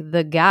like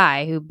the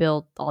guy who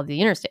built all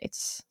the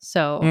interstates,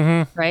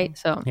 so right,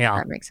 so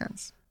that makes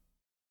sense.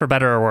 For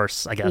better or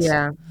worse, I guess.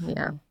 Yeah.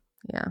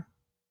 I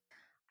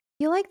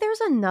feel like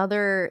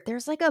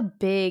there's like a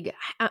big,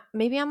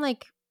 maybe I'm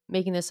like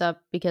making this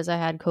up because I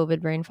had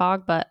COVID brain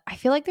fog, but I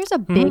feel like there's a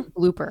big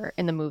blooper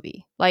in the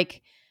movie.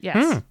 Like,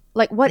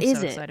 like what is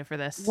so it? Excited for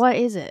this. What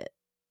is it?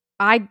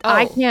 I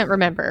can't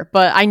remember,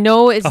 but I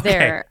know it's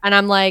there, and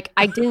I'm like,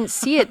 I didn't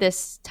see it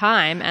this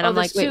time, and I'm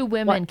like, two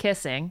women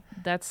kissing.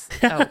 That's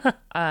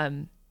yeah.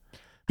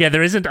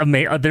 There isn't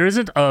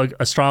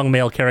a strong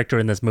male character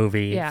in this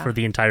movie for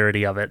the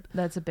entirety of it.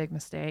 That's a big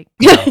mistake.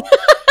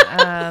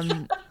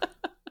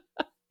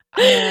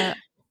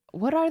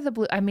 What are the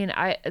blue? I mean,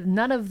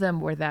 none of them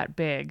were that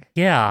big.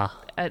 Yeah,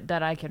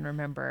 that I can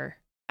remember.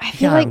 I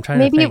feel like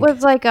maybe it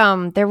was like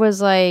there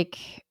was like,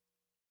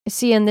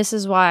 see, and this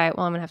is why.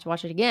 Well, I'm gonna have to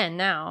watch it again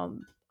now.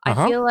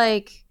 I feel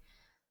like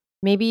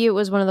maybe it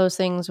was one of those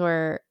things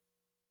where,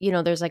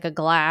 there's like a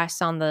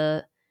glass on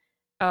the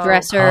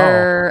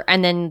dresser,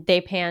 and then they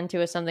pan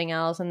to something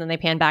else, and then they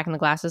pan back, and the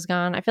glass is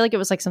gone. I feel like it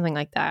was like something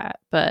like that.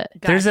 But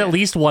there's at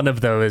least one of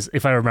those,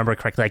 if I remember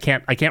correctly. I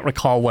can't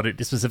recall what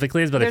it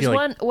specifically is, but there's I feel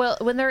one. Well,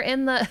 when they're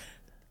in the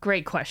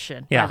great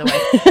question, by the way,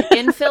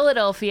 in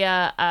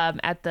Philadelphia,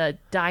 at the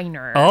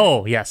diner.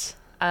 Oh yes.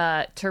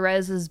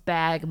 Therese's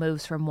bag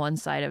moves from one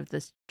side of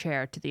this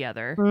chair to the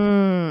other,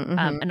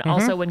 and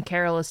also when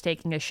Carol is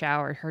taking a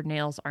shower, her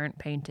nails aren't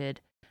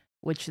painted,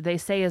 which they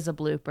say is a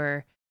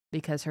blooper.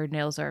 Because her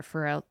nails are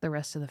throughout the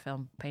rest of the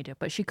film painted,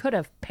 but she could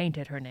have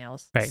painted her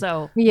nails. Right.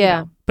 So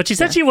but she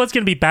said she was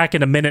going to be back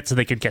in a minute so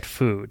they could get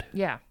food.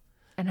 Yeah,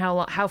 and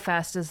how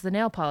fast is the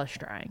nail polish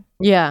drying?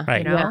 Yeah,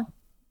 right.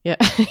 Yeah.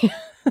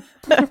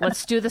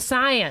 Let's do the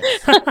science.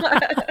 All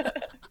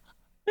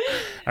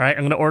right, I'm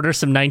going to order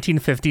some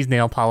 1950s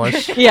nail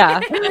polish.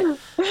 Start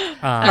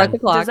the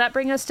clock. Does that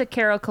bring us to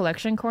Carol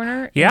Collection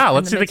Corner? Yeah,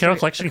 let's do the Carol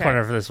Collection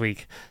Corner for this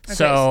week. Okay.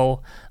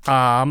 So,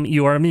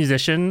 you are a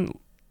musician.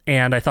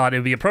 And I thought it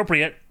would be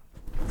appropriate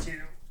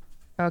to...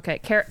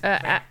 Okay.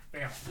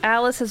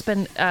 Alice has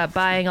been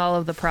buying all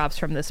of the props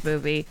from this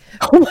movie.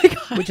 Oh my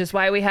god! Which is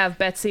why we have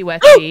Betsy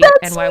Wetsy,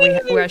 and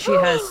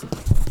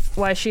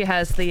why she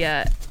has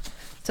the.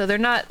 So they're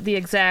not the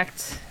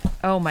exact.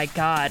 Oh my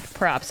god,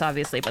 props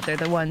obviously, but they're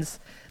the ones.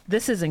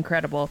 This is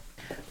incredible.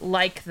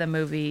 Like the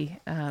movie,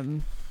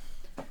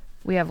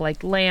 we have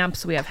like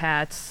lamps, we have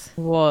hats.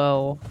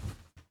 Whoa!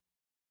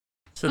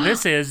 So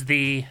this is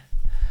the.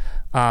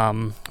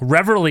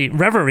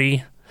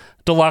 Reverie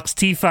Deluxe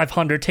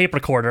T500 tape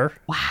recorder.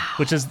 Wow.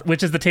 Which is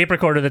the tape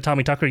recorder that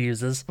Tommy Tucker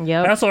uses.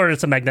 Yep. I also ordered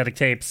some magnetic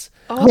tapes.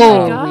 Oh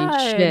my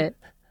god. Shit.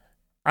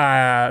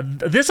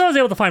 This I was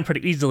able to find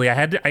pretty easily.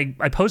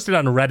 I posted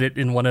on Reddit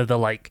in one of the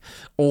like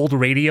old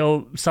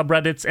radio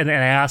subreddits, and I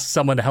asked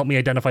someone to help me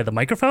identify the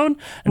microphone,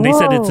 and they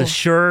said it's a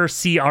Shure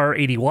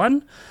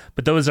CR81,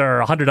 but those are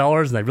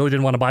 $100, and I really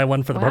didn't want to buy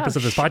one for the purpose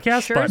of this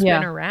podcast. Shure's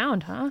been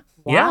around, huh?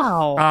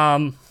 Wow.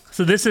 Yeah.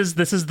 So this is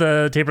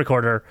the tape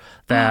recorder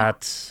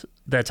that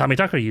Tommy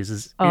Tucker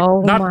uses.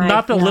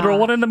 Not the literal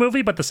one in the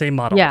movie, but the same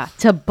model. Yeah,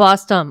 to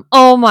bust them.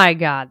 Oh my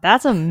god,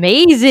 that's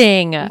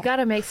amazing. You got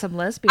to make some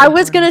lesbian. I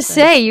was gonna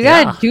say you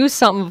got to do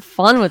something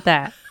fun with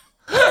that.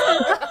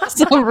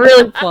 Something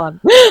really fun.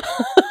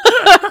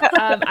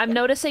 I'm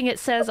noticing it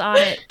says on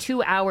it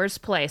 2 hours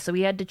play, so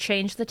we had to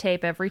change the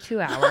tape every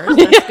 2 hours.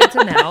 That's good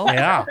to know.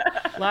 Yeah.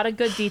 A lot of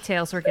good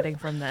details we're getting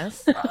from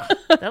this.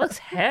 That looks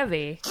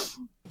heavy.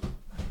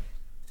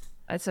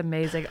 That's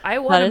amazing. I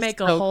want to make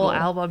a whole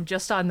album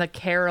just on the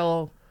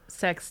Carol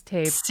sex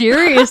tape.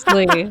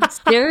 Seriously.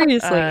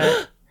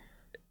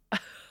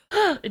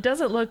 It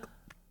doesn't look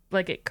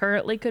like it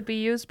currently could be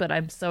used, but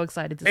I'm so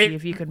excited to see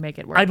if you could make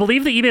it work. I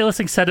believe the email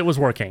listing said it was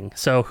working,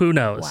 so who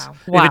knows?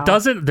 Wow. If it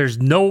doesn't, there's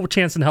no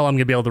chance in hell I'm going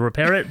to be able to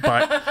repair it,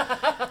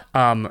 but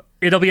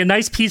it'll be a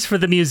nice piece for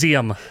the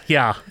museum.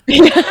 Yeah.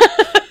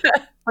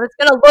 But it's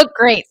going to look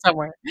great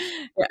somewhere.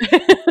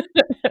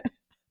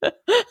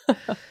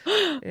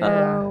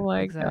 Oh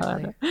my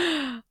God.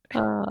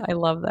 I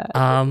love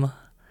that.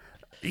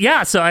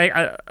 Yeah, so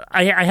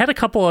I had a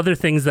couple other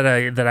things that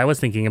I was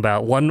thinking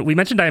about. One, we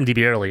mentioned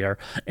IMDb earlier,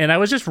 and I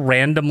was just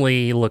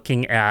randomly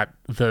looking at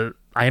the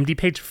IMDb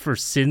page for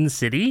Sin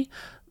City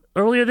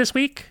earlier this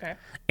week,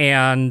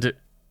 and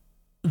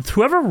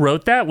whoever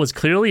wrote that was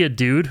clearly a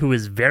dude who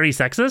is very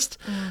sexist,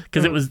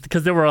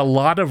 because there were a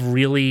lot of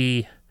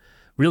really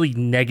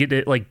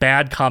negative, like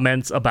bad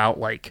comments about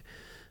like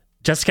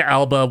Jessica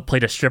Alba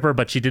played a stripper,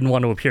 but she didn't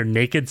want to appear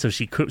naked, so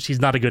she's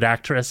not a good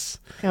actress.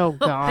 Oh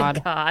God.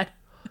 Oh my God.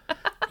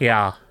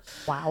 Yeah.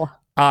 Wow.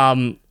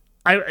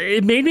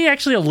 It made me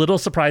actually a little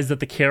surprised that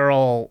the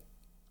Carol,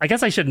 I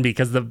guess I shouldn't be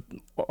because the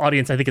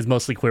audience I think is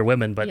mostly queer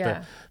women, but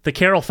the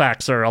Carol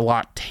facts are a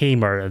lot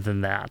tamer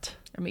than that.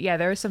 I mean, yeah,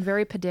 there are some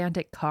very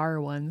pedantic car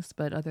ones,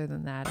 but other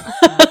than that.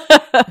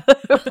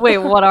 Wait,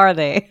 what are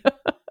they?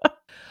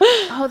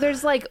 Oh,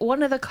 there's like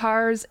one of the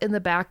cars in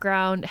the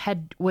background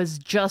was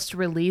just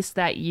released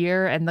that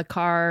year, and the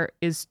car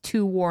is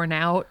too worn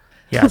out.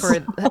 Yes.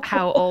 For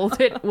how old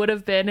it would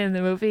have been in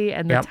the movie,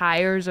 and the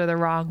tires are the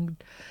wrong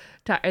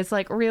tires. It's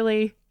like,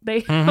 really?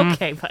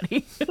 Okay,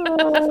 buddy.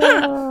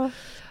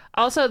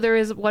 Also, there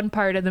is one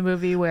part in the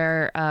movie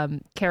where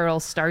Carol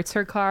starts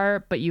her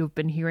car, but you've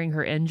been hearing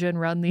her engine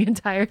run the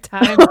entire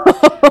time.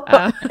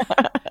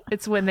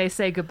 It's when they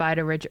say goodbye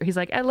to Richard. He's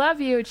like, "I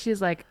love you," and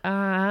she's like,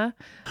 and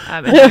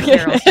then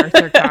Carol starts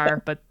her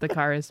car, but the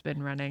car has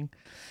been running.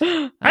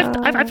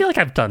 I feel like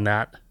I've done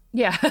that.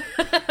 Yeah.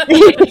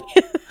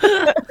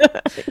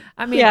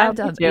 I mean, yeah, I've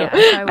done. Yeah,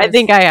 I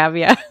think I have.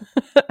 Yeah.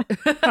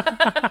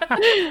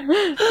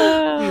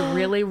 You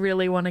really,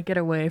 really want to get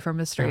away from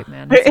a straight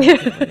man. That's a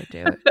good way to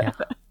do it. Yeah.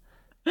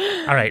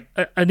 All right,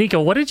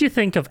 Anika, what did you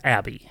think of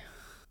Abby?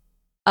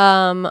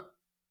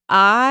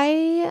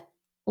 I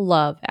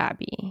love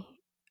Abby.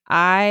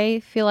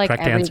 I feel like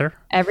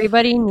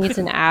everybody needs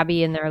an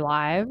Abby in their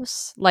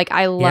lives. Like,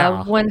 I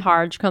love when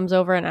Harge comes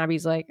over and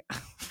Abby's like,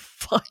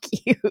 "Fuck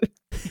you,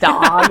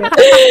 dog."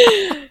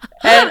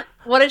 And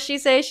what does she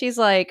say? She's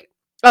like,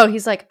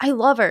 he's like, "I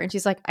love her." And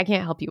she's like, "I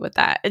can't help you with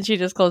that." And she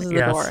just closes the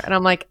door. And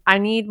I'm like, I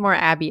need more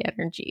Abby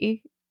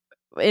energy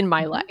in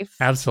my life.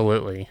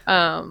 Absolutely.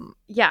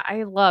 Yeah,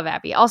 I love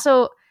Abby.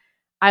 Also,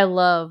 I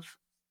love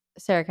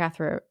Sarah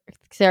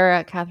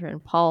Catherine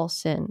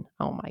Paulson.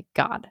 Oh my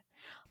God.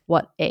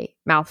 What a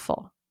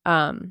mouthful.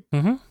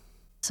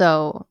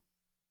 So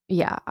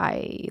yeah,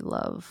 I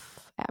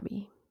love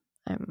Abby.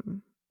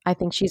 I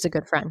think she's a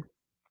good friend.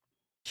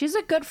 She's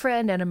a good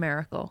friend and a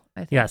miracle,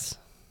 I think. Yes.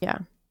 Yeah.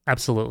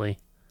 Absolutely.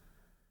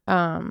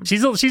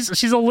 She's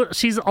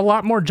a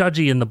lot more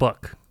judgy in the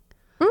book.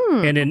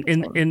 And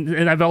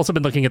and I've also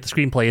been looking at the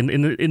screenplay.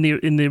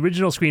 In the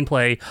original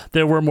screenplay,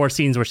 there were more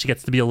scenes where she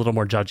gets to be a little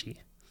more judgy.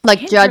 Like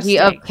judgy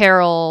of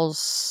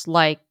Carol's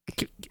like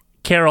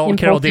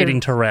Carol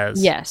dating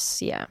Therese.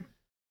 Yes, yeah.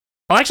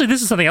 Oh, actually,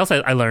 this is something else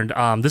I learned.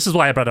 This is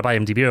why I brought up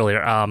IMDb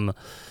earlier.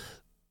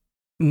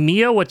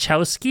 Mia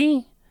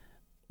Wasikowski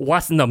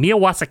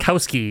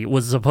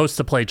was supposed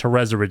to play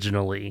Therese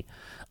originally,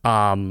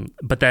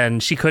 but then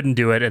she couldn't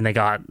do it, and they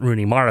got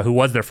Rooney Mara, who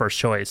was their first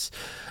choice.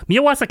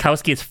 Mia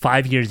Wasikowski is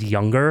 5 years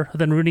younger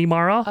than Rooney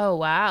Mara. Oh,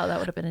 wow. That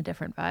would have been a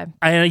different vibe.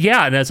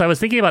 Yeah, and so I was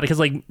thinking about it, because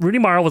like Rooney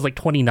Mara was like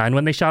 29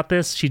 when they shot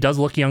this. She does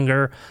look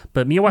younger,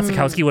 but Mia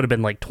Wasikowski would have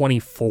been like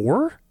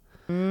 24.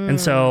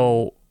 And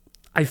so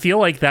I feel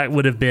like that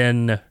would have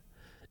been...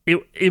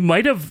 It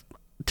might have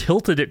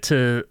tilted it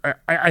to...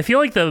 I feel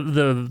like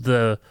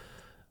the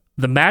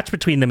match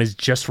between them is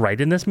just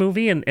right in this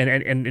movie, and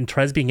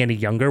Trez being any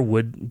younger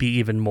would be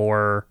even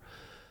more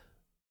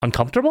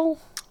uncomfortable.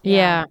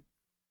 Yeah.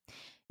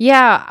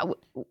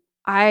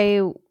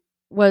 I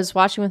was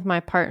watching with my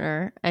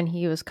partner, and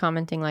he was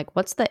commenting like,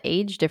 "What's the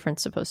age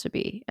difference supposed to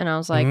be?" And I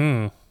was like,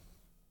 "I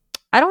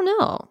don't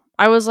know."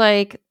 I was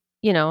like,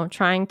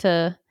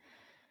 I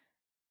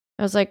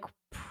was like,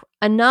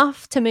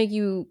 enough to make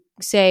you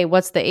say,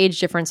 "What's the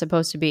age difference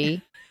supposed to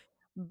be?"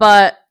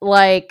 But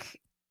like.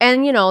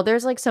 And,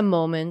 there's like some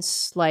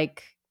moments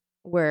like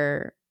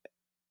where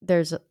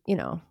there's,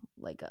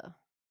 like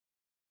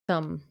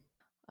some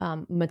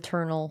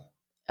maternal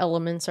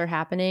elements are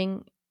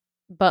happening.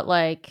 But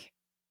like,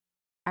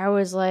 I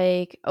was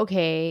like,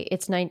 okay,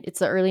 it's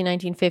the early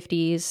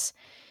 1950s,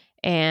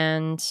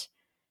 and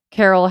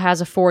Carol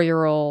has a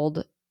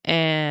 4-year-old,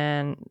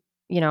 and,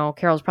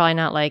 Carol's probably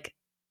not like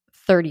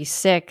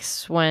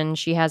 36 when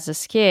she has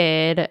this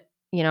kid,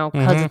 you know,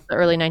 because Mhm. it's the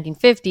early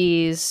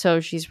 1950s. So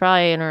she's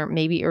probably in her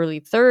maybe early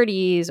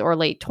 30s or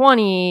late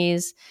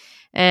 20s.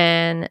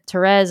 And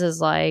Therese is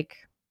like,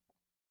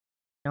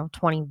 you know,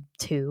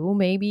 22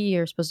 maybe.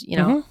 You're supposed to, you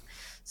know. Mhm.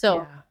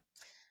 So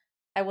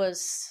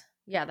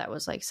Yeah. that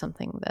was like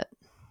something that.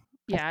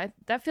 Yeah,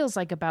 that feels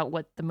like about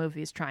what the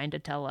movie's trying to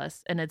tell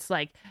us. And it's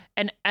like,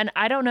 and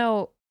I don't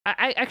know.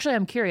 I actually,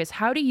 I'm curious.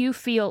 How do you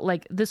feel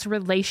like this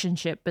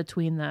relationship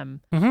between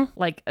them? Mhm.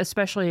 Like,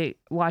 especially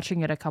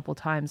watching it a couple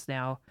times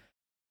now.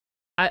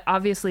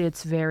 Obviously,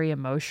 it's very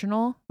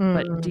emotional.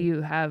 But do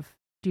you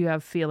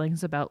have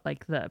feelings about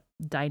like the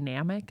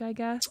dynamic? I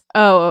guess.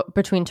 Oh,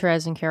 between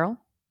Therese and Carol?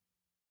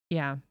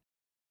 Yeah.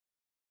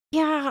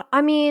 Yeah,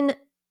 I mean,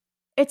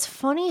 it's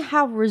funny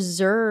how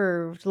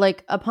reserved,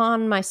 like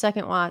upon my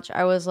second watch,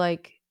 I was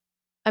like,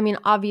 I mean,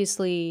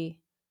 obviously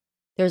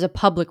there's a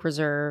public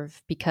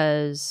reserve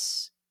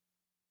because,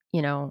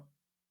 you know,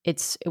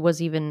 it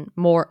was even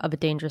more of a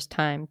dangerous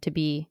time to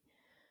be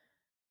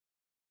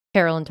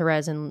Carol and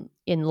Therese in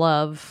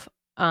love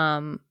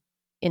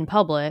in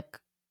public.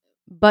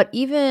 But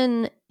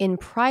even in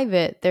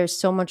private, there's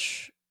so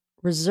much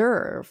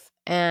reserve,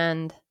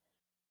 and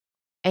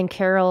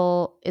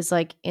Carol is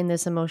like in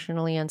this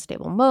emotionally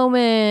unstable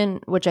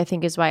moment, which I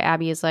think is why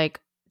Abby is like,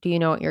 "Do you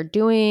know what you're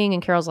doing?"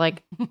 And Carol's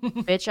like,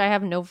 "Bitch, I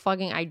have no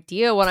fucking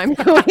idea what I'm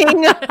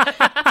doing."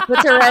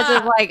 But Therese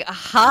is like,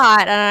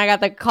 "Hot, and I got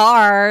the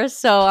car,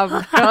 so I'm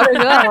gonna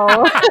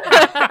go."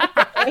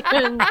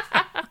 and,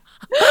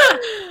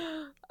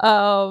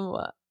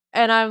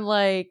 and I'm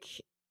like,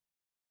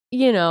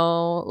 you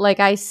know, like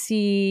I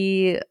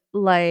see,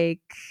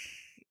 like,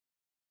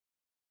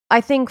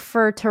 I think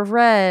for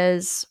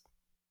Therese,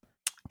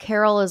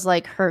 Carol is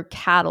like her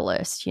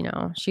catalyst, you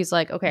know. She's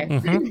like, okay,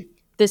 Mhm.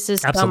 this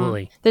is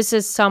Absolutely. this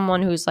is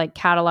someone who's like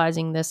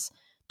catalyzing this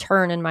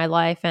turn in my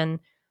life and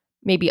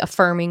maybe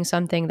affirming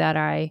something that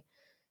I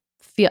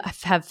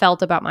have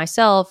felt about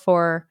myself,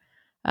 or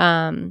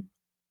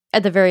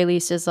at the very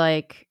least is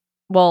like,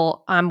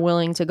 well, I'm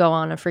willing to go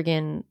on a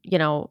friggin', you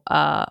know,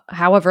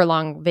 however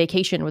long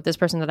vacation with this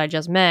person that I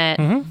just met,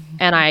 Mhm.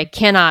 and I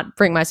cannot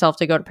bring myself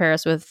to go to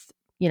Paris with,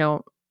 you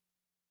know,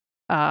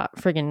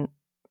 friggin'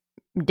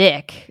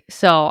 dick.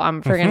 So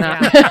I'm friggin'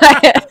 not.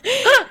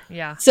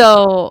 Yeah.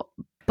 So,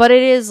 but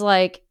it is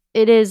like,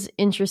 it is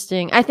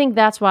interesting. I think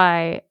that's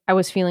why I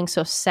was feeling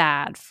so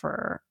sad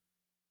for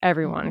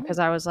everyone, because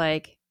I was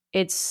like,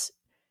 it's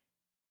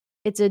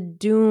a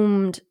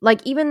doomed,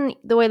 like, even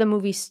the way the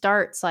movie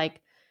starts,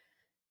 like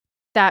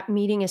that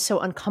meeting is so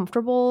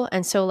uncomfortable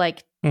and so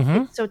like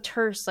Mhm. it's so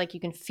terse, like you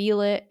can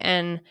feel it,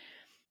 and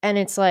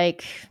it's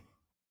like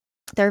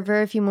there are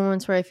very few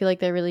moments where I feel like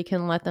they really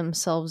can let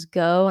themselves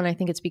go, and I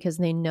think it's because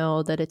they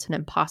know that it's an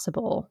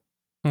impossible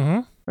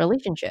Mhm.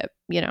 relationship,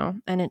 you know,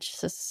 and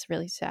it's just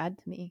really sad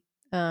to me.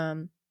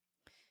 And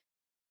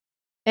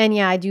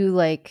yeah, I do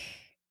like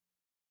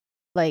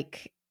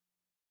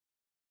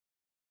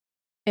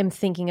am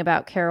thinking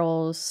about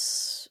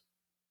Carol's,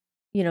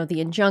 you know,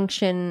 the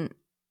injunction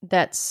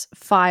that's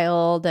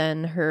filed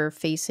and her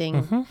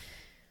facing Mhm.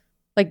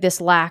 like this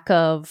lack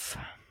of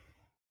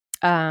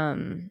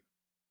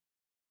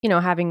you know,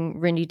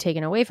 having Rindy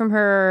taken away from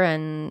her,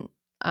 and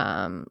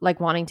like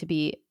wanting to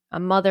be a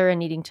mother and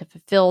needing to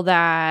fulfill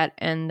that.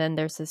 And then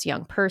there's this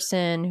young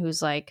person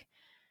who's like,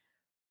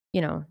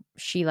 you know,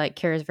 she like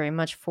cares very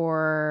much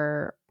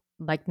for,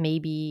 like,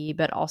 maybe,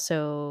 but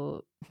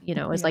also, you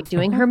know, is Yeah. like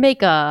doing her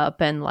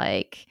makeup, and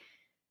like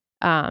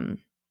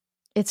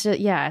it's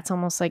yeah, it's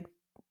almost like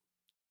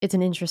it's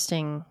an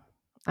interesting,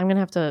 I'm gonna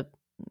have to,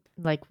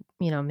 like,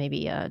 you know,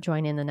 maybe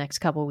join in the next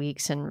couple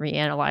weeks and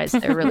reanalyze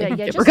their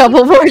relationship a just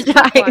couple more keep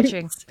times.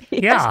 watching.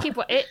 Yeah. Just keep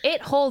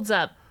it holds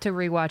up to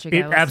rewatching.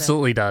 It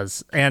absolutely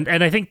does, and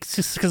I think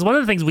because one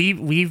of the things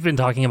we've been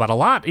talking about a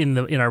lot in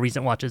our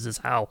recent watches is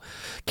how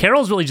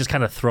Carol's really just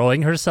kind of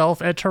throwing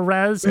herself at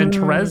Therese, and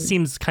Therese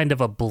seems kind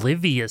of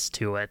oblivious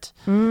to it.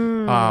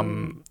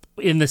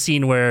 In the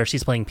scene where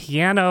she's playing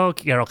piano,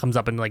 Carol comes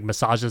up and like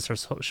massages her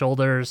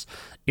shoulders.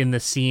 In the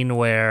scene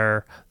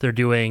where they're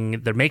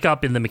doing their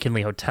makeup in the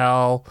McKinley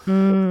Hotel,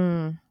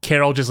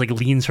 Carol just like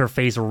leans her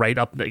face right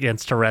up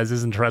against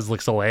Therese's, and Therese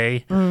looks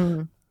away.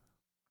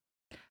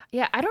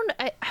 Yeah,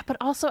 but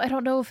also I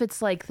don't know if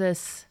it's like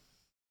this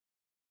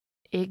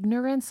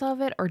ignorance of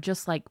it or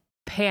just like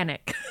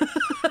panic.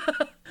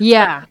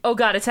 Yeah. Oh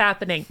God, it's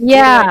happening.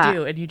 Yeah. What do I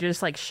do? And you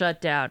just like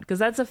shut down, because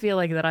that's a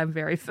feling that I'm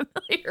very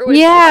familiar with.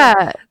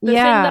 Yeah. The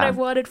yeah. thing that I've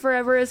wanted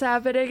forever is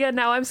happening, and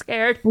now I'm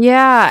scared.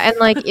 Yeah. And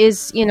like,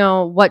 is, you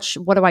know, what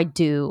do I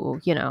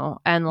do? You know,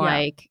 and Yeah.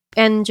 like,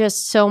 and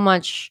just so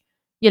much,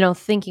 you know,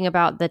 thinking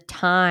about the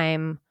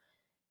time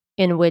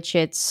in which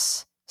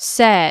it's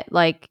set,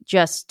 like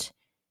just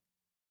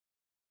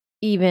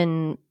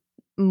even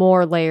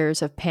more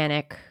layers of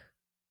panic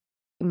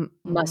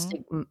must,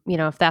 you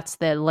know, if that's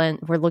the lens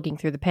we're looking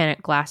through, the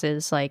panic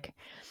glasses, like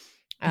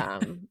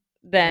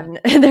then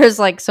there's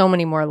like so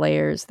many more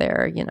layers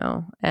there, you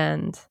know.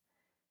 And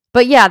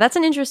But yeah, that's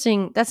an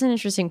interesting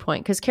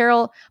point because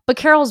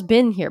Carol's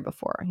been here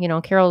before. You know,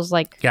 Carol's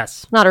like,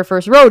 yes, not her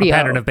first rodeo.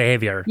 Pattern of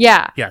behavior.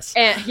 Yeah. Yes.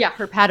 And yeah,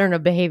 her pattern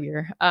of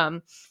behavior.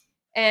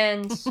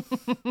 And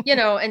you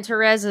know, and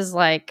Therese is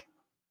like,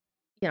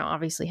 you know,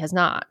 obviously has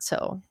not.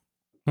 So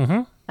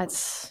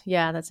that's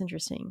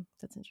interesting.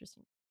 That's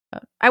interesting.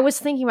 I was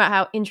thinking about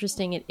how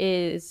interesting it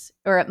is,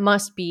 or it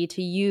must be,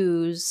 to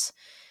use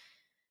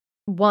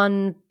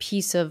one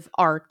piece of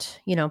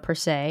art, you know, per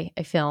se,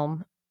 a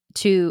film,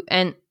 to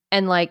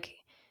and like,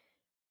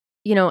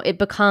 you know, it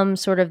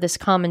becomes sort of this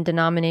common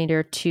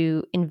denominator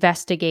to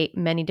investigate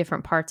many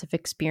different parts of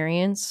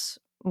experience,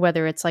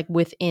 whether it's like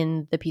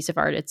within the piece of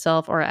art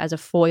itself or as a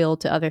foil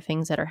to other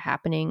things that are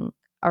happening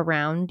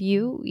around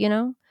you, you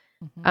know?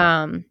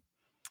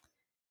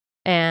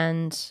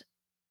 And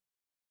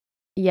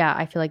yeah,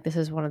 I feel like this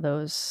is one of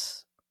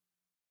those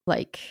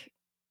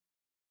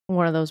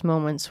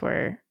moments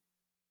where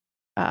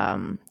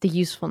the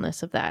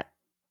usefulness of that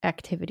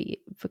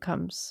activity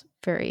becomes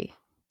very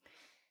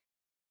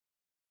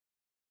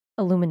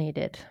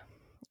illuminated.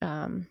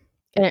 And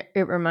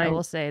it reminds. I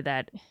will say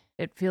that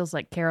it feels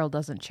like Carol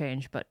doesn't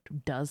change, but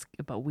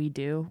we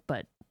do.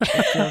 But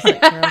it feels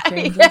like Carol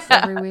changes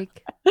every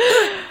week.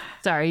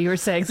 Sorry, you were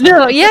saying something.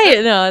 No, I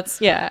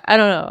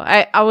don't know.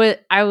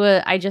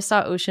 I just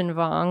saw Ocean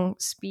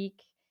Vuong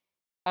speak.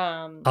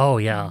 Oh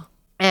yeah,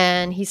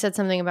 and he said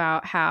something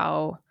about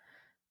how,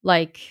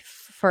 like,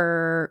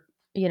 for,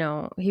 you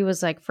know, he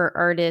was like, for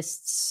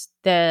artists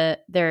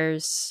that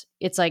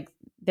it's like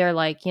they're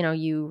like, you know,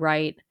 you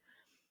write.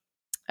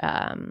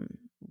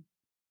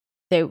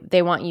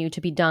 They want you to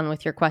be done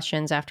with your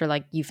questions after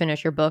like you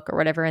finish your book or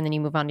whatever, and then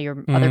you move on to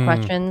your other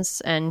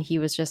questions. And he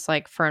was just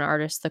like, for an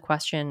artist, the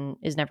question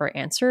is never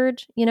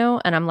answered, you know?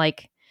 And I'm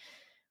like,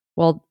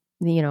 well,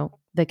 you know,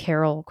 the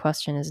Carol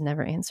question is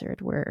never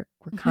answered. We're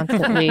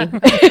constantly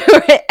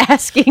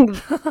asking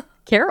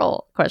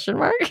Carol ? Like,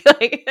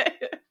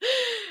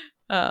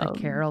 the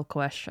Carol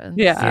question.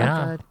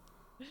 Yeah.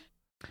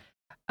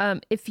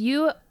 If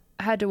you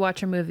had to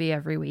watch a movie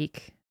every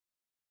week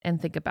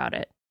and think about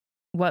it,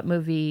 what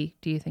movie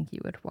do you think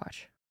you would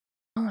watch?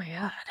 Oh my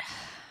God.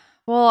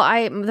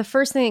 Well, the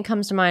first thing that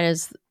comes to mind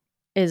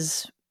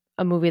is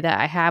a movie that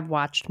I have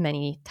watched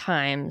many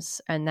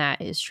times, and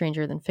that is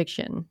Stranger Than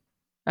Fiction.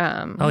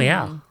 Oh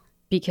yeah.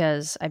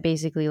 Because I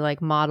basically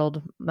like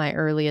modeled my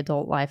early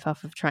adult life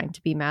off of trying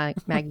to be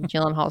Maggie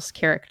Gyllenhaal's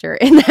character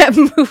in that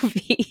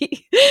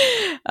movie.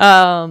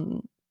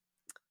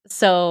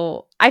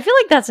 So I feel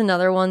like that's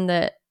another one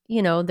that,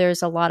 you know,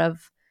 there's a lot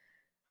of,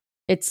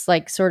 it's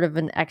like sort of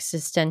an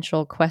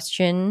existential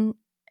question,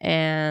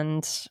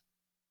 and,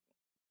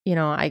 you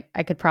know,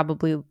 I could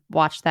probably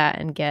watch that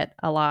and get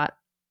a lot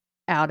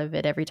out of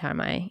it every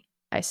time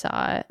I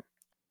saw it.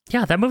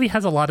 Yeah, that movie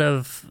has a lot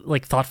of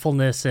like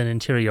thoughtfulness and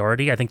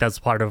interiority. I think that's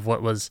part of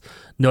what was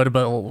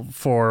notable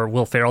for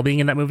Will Ferrell being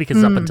in that movie,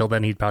 because up until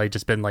then he'd probably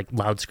just been like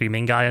loud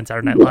screaming guy on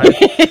Saturday Night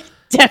Live.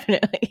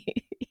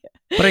 Definitely.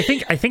 But I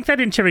think that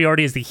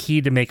interiority is the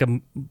key to make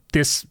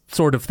this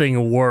sort of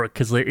thing work,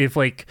 because if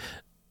like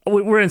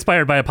we're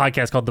inspired by a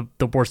podcast called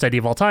the Worst Idea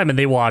of All Time, and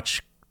they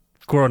watch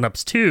Grown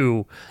Ups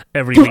 2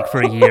 every week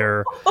for a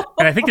year,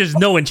 and I think there's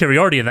no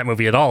interiority in that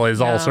movie at all.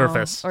 It's all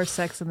surface. Or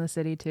Sex in the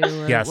City 2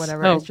 or yes.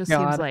 whatever. It just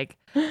seems like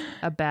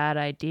a bad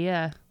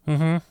idea.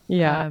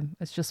 Yeah.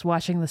 It's just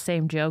watching the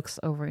same jokes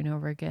over and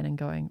over again and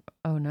going,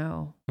 oh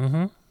no,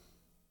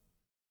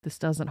 this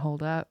doesn't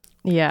hold up.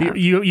 Yeah.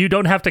 You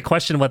don't have to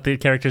question what the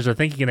characters are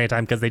thinking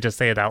anytime, because they just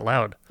say it out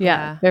loud.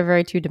 Yeah. They're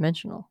very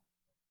two-dimensional.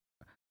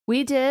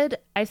 We did,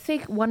 I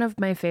think, one of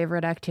my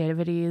favorite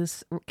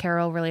activities,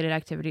 Carol-related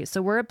activities.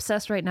 So we're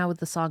obsessed right now with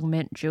the song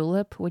Mint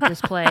Julep, which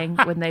is playing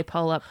when they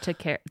pull up to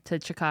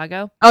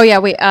Chicago. Oh, yeah,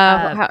 wait.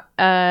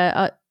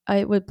 I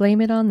would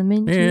blame it on the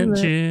mint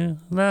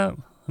julep.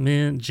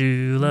 Mint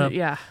julep.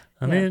 Yeah.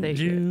 They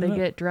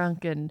get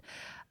drunk. And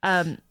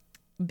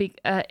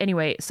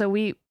anyway, so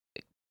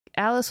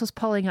Alice was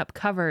pulling up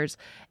covers.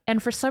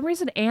 And for some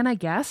reason, Anna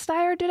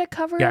Gasteyer did a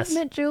cover of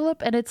Mint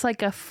Julep. And it's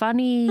like a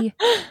funny...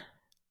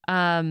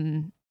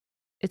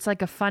 it's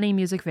like a funny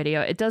music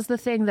video. It does the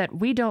thing that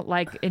we don't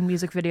like in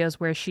music videos,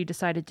 where she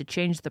decided to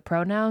change the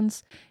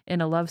pronouns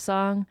in a love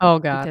song. Oh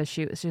God. Because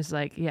she was just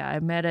like, yeah, I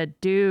met a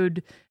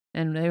dude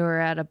and they were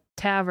at a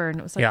tavern.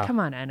 It was like, come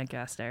on, Anna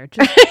Gasteyer.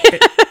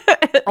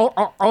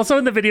 Also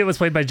in the video, it was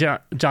played by John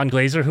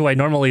Glazer, who I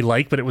normally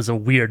like, but it was a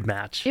weird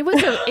match. It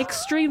was an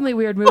extremely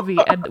weird movie,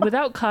 and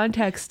without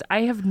context,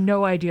 I have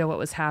no idea what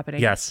was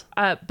happening. Yes.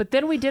 But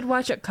then we did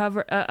watch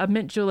a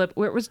Mint Julep,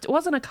 where it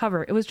wasn't a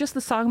cover. It was just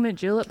the song Mint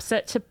Julep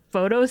set to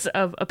photos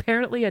of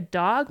apparently a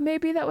dog,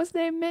 maybe that was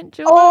named Mint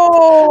Julep.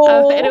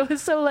 Oh. And it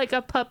was so like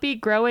a puppy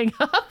growing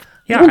up.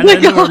 Yeah, and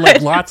then there were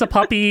like lots of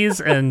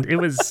puppies, and there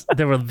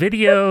were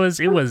videos.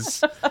 It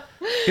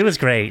was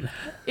great.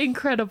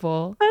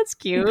 Incredible. That's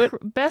cute.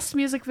 Best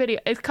music video.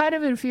 It's kind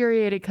of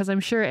infuriating because I'm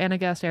sure Anna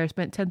Gasteyer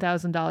spent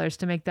 $10,000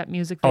 to make that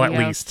music video. Oh, at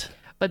least.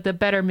 But the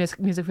better music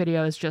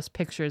video is just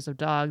pictures of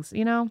dogs,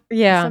 you know?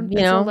 Yeah,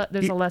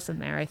 there's a lesson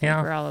there, I think,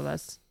 for all of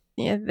us.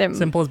 Yeah,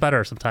 Simple is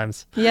better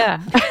sometimes.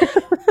 Yeah.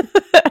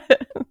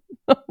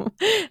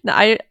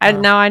 No,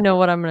 now I know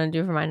what I'm gonna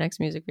do for my next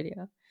music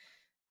video.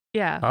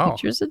 Yeah. Oh.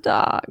 Pictures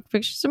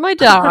of my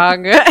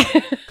dog.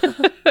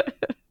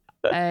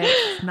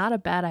 It's not a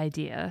bad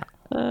idea.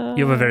 You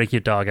have a very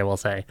cute dog, I will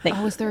say.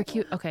 Is there a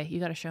cute? Okay, you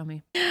got to show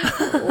me.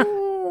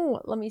 Ooh,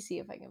 let me see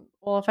if I can.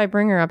 Well, if I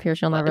bring her up here,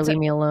 she'll never it's leave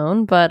me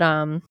alone. But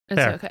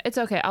It's Fair. okay. It's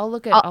okay. I'll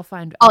look at. I'll- I'll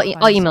find. I'll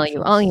find email you.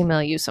 socials. I'll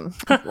email you some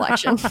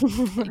collection.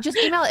 Just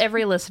email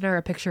every listener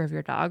a picture of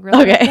your dog.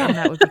 Really? Okay. And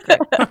that would be great.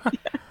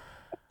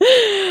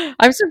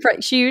 I'm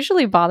surprised. She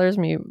usually bothers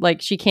me.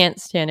 Like, she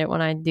can't stand it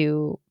when I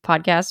do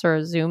podcasts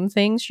or Zoom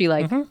things. She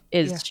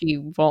she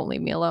won't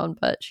leave me alone,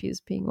 but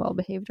she's being well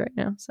behaved right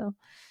now. So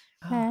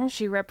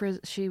She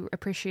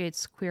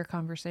appreciates queer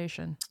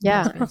conversation.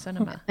 Yeah. Lesbian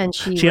cinema. and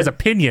She has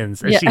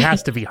opinions, and Yeah. she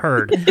has to be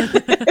heard.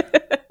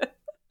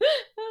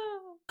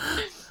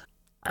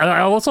 I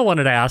also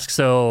wanted to ask,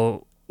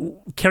 so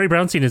Carrie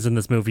Brownstein is in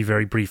this movie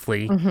very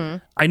briefly.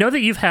 Mm-hmm. I know that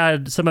you've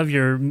had some of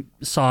your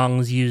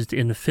songs used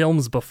in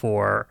films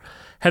before.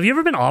 Have you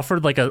ever been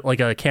offered like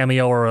a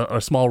cameo or a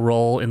small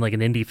role in like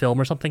an indie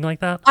film or something like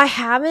that? I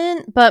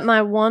haven't, but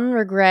my one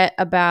regret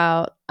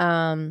about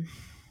when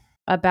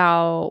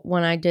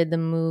I did the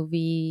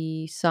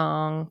movie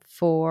song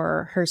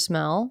for Her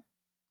Smell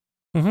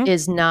Mhm.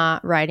 is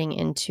not writing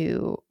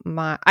into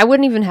I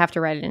wouldn't even have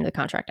to write it into the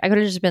contract. I could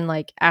have just been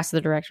like, asked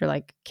the director,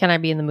 like, can I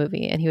be in the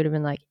movie? And he would have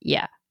been like,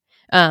 yeah.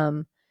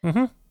 Mhm.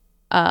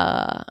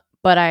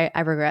 But I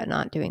regret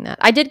not doing that.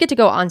 I did get to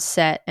go on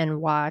set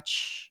and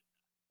watch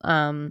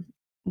them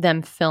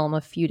film a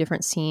few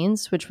different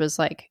scenes, which was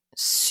like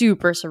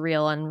super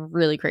surreal and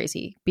really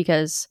crazy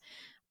because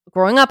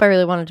growing up I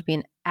really wanted to be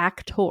an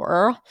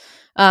actor.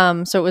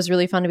 So it was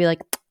really fun to be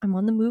like, I'm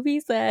on the movie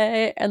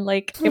set and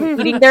like I'm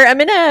eating their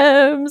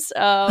M&Ms.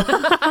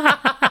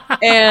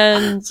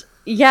 And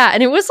yeah,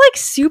 and it was like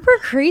super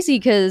crazy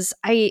because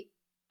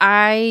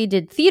I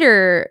did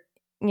theater,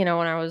 when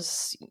I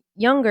was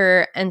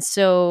younger, and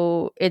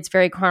so it's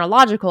very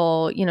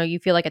chronological. You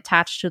feel like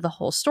attached to the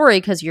whole story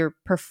because you're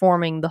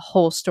performing the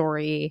whole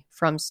story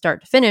from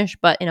start to finish.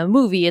 But in a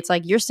movie, it's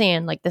like you're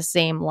saying like the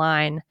same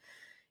line,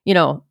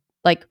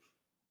 like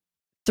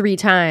 3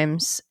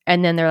 times,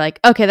 and then they're like,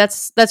 okay,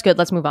 that's good,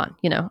 let's move on,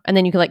 and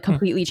then you can like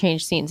completely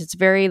change scenes. It's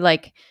very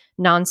like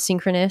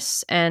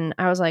non-synchronous, and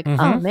I was like,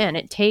 oh man,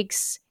 it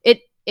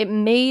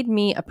made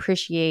me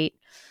appreciate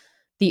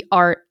the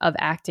art of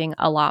acting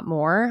a lot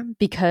more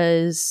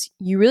because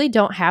you really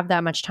don't have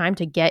that much time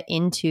to get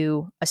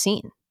into a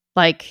scene.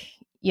 Like,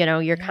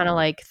 you're kind of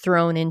like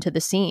thrown into the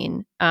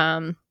scene.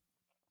 And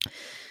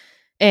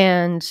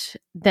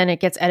then it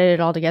gets edited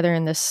all together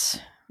in this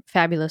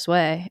fabulous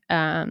way.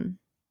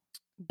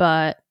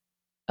 But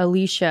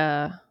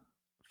Alicia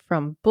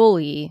from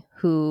Bully,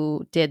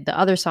 who did the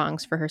other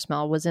songs for Her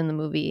Smell, was in the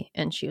movie,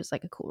 and she was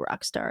like a cool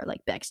rock star,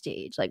 like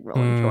backstage, like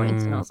rolling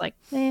joints. And I was like,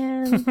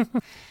 man,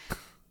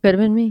 could have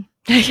been me.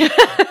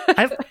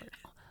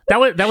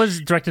 That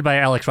was directed by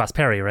Alex Ross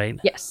Perry, right?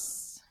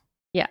 Yes.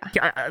 Yeah.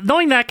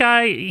 Knowing that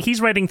guy,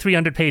 he's writing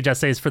 300-page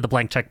essays for the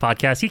Blank Check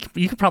podcast.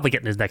 You could probably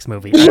get in his next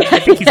movie. I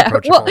think he's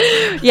approachable.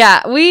 Well,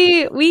 yeah,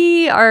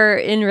 we are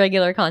in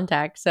regular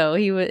contact, so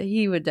he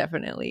would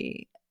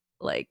definitely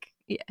like.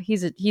 Yeah,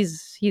 he's a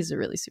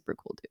really super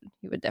cool dude.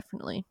 He would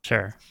definitely.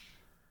 Sure.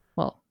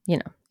 Well,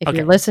 if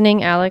you're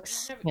listening,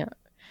 Alex. Yeah.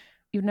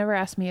 You've never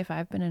asked me if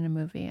I've been in a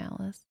movie,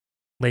 Alice.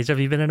 Laser, have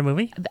you been in a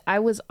movie? I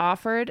was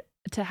offered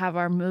to have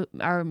our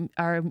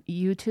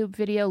YouTube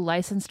video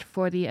licensed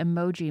for the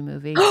Emoji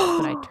Movie,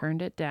 but I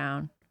turned it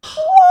down.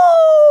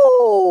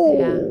 Oh,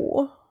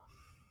 yeah.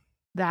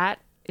 That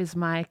is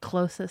my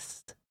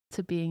closest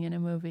to being in a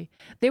movie.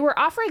 They were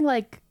offering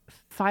like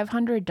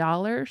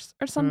 $500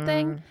 or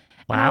something.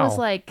 Wow. And I was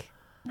like,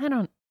 I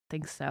don't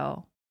think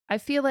so. I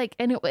feel like,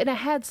 and it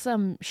had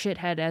some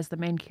shithead as the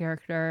main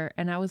character,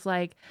 and I was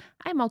like,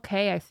 I'm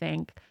okay, I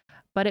think.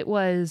 But it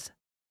was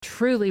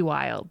truly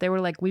wild. They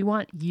were like, we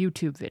want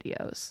YouTube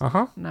videos.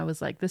 And I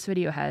was like, this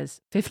video has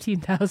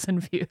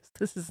 15,000 views.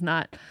 This is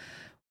not,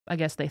 I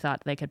guess they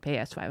thought they could pay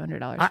us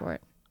 $500 for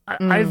it.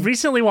 I've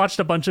recently watched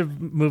a bunch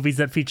of movies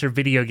that feature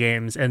video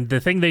games, and the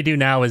thing they do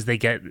now is they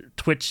get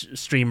Twitch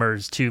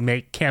streamers to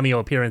make cameo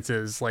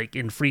appearances, like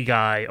in Free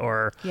Guy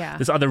or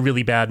this other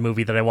really bad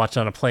movie that I watched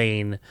on a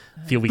plane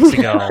a few weeks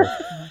ago.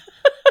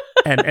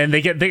 and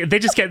they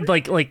just get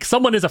like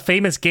someone is a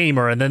famous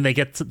gamer, and then they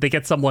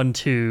get someone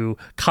to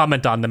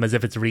comment on them as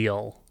if it's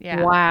real.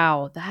 Yeah.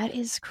 Wow, that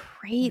is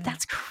crazy. Yeah.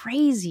 That's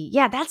crazy.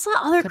 Yeah, that's the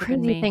other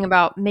crazy thing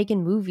about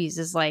making movies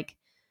is like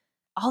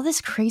all this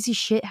crazy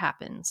shit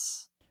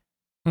happens.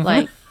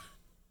 Like,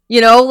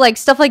 like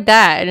stuff like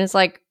that. And it's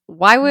like,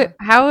 why would,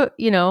 how,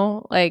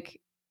 like,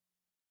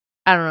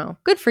 I don't know.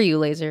 Good for you,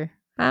 Laser.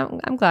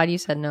 I'm glad you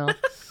said no.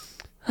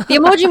 The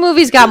Emoji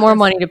Movie's got more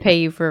money to pay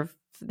you for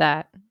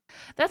that.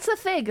 That's the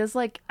thing is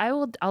like,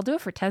 I'll do it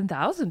for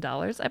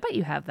 $10,000. I bet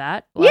you have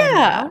that.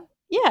 Yeah.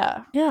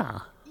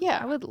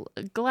 I would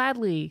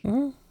gladly.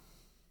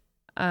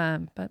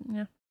 But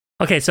yeah.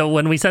 Okay, so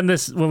when we send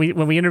this, when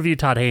we interview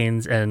Todd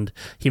Haynes and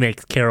he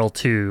makes Carol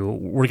 2,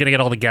 we're gonna get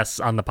all the guests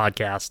on the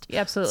podcast.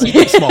 Yeah,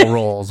 absolutely. Small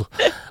roles.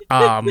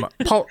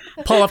 Paul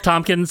F.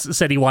 Tompkins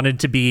said he wanted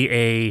to be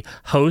a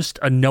host,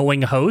 a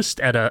knowing host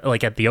at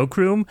the Oak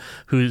Room,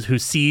 who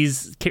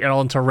sees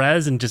Carol and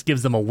Therese and just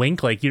gives them a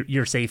wink, like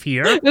you're safe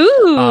here.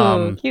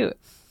 Ooh, cute.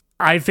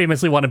 I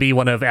famously want to be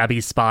one of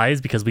Abby's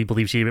spies because we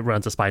believe she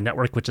runs a spy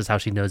network, which is how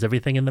she knows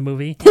everything in the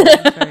movie.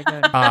 Very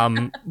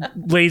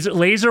good.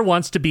 Laser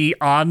wants to be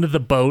on the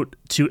boat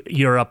to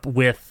Europe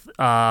with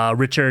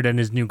Richard and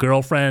his new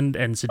girlfriend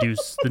and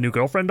seduce the new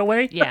girlfriend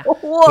away. Yeah.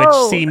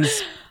 Which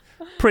seems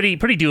pretty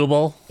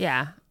doable.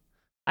 Yeah.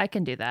 I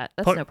can do that.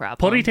 That's no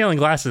problem. Ponytail and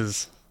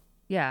glasses.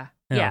 Yeah.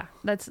 Yeah.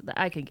 Yeah.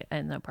 I can get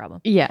no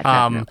problem. Yeah.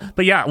 Definitely.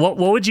 But yeah, what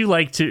would you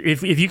like to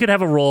if you could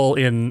have a role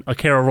in a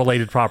Carol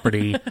related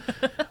property?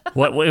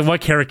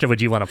 What character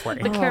would you want to play?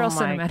 The Carol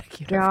Cinematic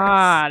Universe.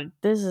 God,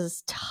 this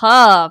is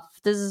tough.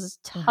 It's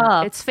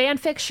fan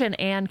fiction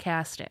and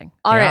casting.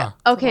 All right. Yeah.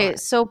 Okay.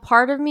 So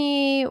part of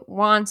me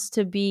wants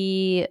to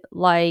be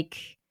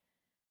like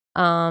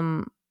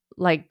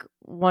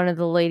one of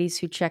the ladies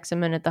who checks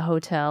him in at the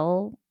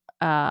hotel.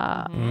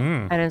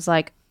 And it's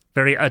like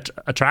Very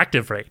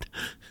attractive, right?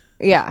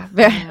 yeah.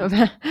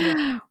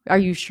 Are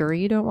you sure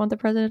you don't want the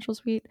presidential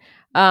suite?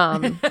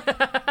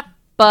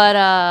 But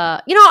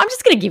I'm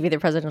just gonna give you the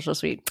presidential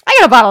suite. I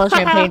got a bottle of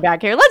champagne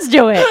back here. Let's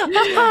do it.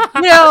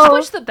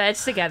 Push the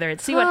beds together and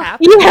see what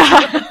happens.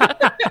 Yeah.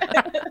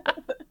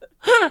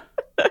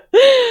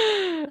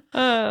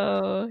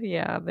 Oh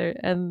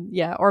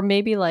yeah. Or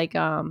maybe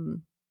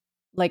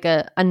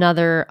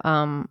another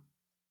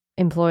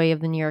employee of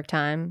the New York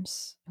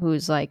Times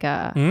who's like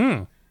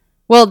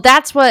Well,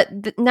 that's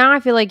now I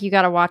feel like you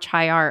got to watch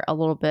High Art a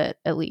little bit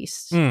at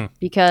least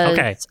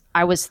because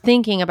I was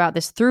thinking about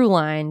this through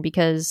line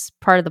because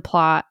part of the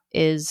plot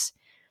is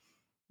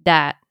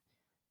that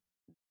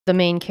the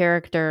main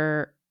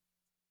character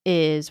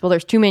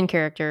there's two main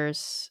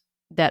characters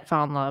that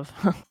fall in love,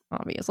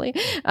 obviously.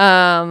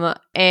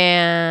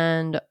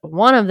 And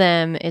one of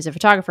them is a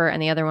photographer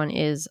and the other one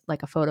is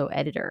like a photo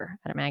editor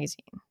at a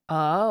magazine.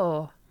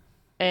 Oh.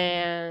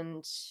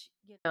 And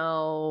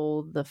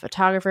the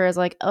photographer is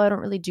like, oh, I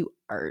don't really do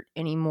art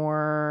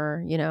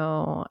anymore,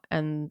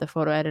 and the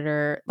photo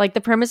editor, like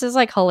the premise is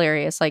like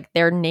hilarious. Like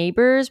they're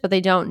neighbors, but they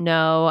don't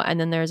know. And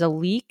then there's a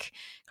leak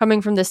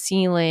coming from the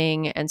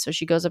ceiling. And so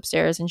she goes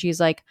upstairs and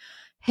she's like,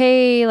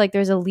 hey, like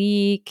there's a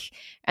leak.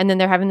 And then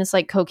they're having this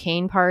like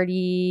cocaine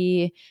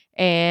party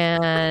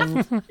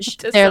and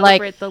they're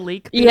like, the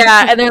leak.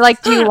 Yeah. And they're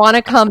like, do you want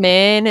to come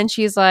in? And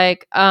she's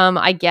like,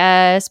 I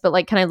guess, but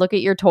like, can I look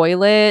at your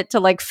toilet to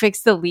like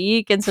fix the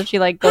leak? And so she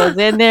like goes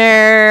in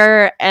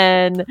there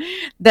and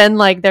then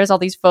like there's all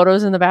these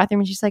photos in the bathroom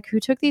and she's like, who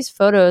took these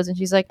photos? And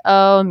she's like,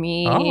 oh,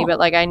 me. Oh. But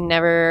like, I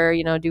never,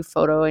 do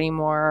photo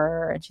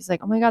anymore. And she's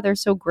like, oh my God, they're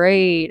so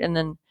great. And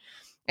then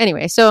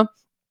anyway, so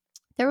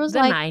there was the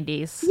like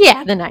 90s.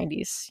 Yeah, the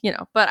 90s,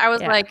 but I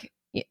was Yeah. like,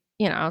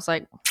 I was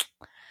like,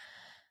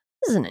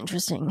 this is an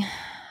interesting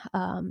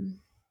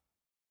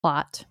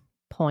plot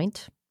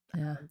point.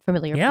 Yeah.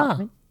 Familiar Yeah. plot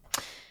point.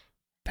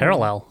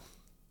 Parallel.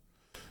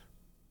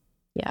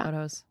 Yeah.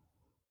 Photos.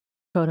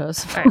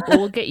 Photos. All right. Well,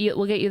 we'll get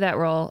you that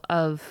role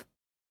of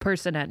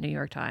person at New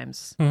York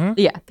Times. Mm-hmm.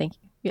 Yeah, thank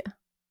you. Yeah.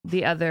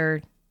 The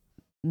other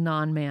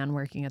non-man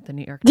working at the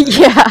New York Times.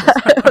 Yeah.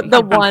 You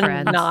The can be one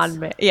friends.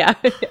 non-man. Yeah.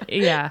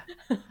 Yeah.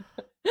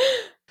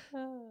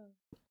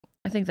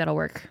 I think that'll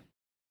work.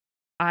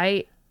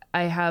 I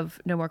have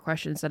no more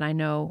questions and I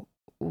know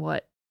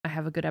what I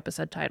have a good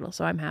episode title,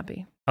 so I'm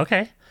happy.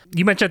 Okay.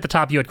 You mentioned at the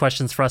top you had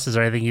questions for us. Is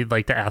there anything you'd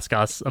like to ask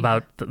us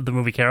about the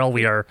movie Carol?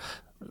 We are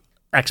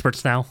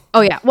experts now.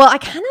 Oh, yeah. Well, I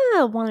kind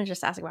of want to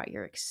just ask about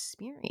your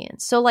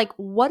experience. So, like,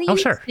 what do you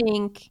sure.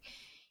 think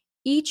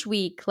each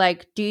week?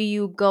 Like, do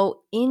you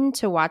go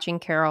into watching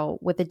Carol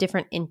with a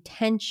different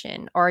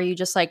intention? Or are you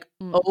just, like,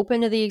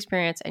 open to the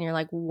experience and you're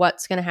like,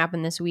 what's going to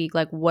happen this week?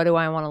 Like, what do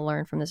I want to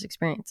learn from this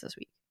experience this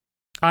week?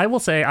 I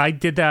will say I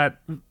did that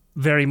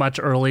very much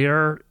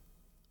earlier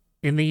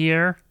in the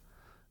year.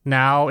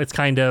 Now it's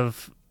kind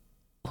of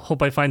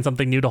hope I find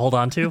something new to hold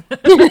on to.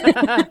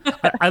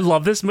 I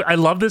love this. I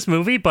love this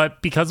movie,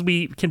 but because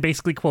we can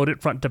basically quote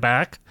it front to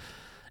back,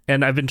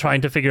 and I've been trying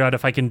to figure out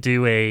if I can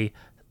do a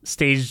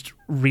staged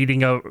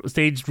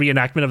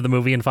reenactment of the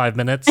movie in 5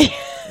 minutes.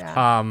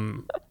 Yeah.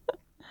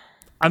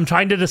 I'm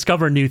trying to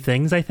discover new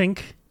things, I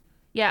think.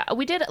 Yeah,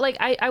 we did. Like,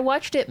 I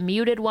watched it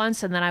muted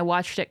once, and then I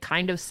watched it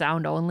kind of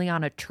sound only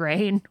on a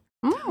train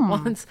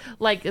once.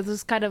 Like, it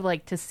was kind of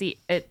like to see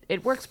it.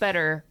 It works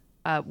better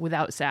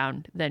without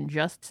sound than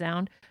just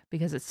sound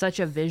because it's such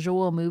a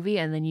visual movie,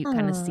 and then you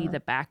kind of see the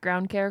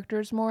background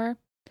characters more.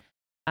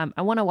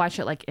 I want to watch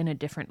it like in a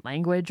different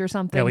language or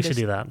something. Yeah, we should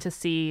do that to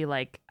see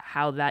like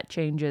how that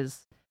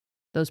changes.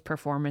 Those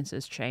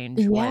performances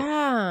change.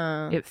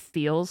 Yeah, what it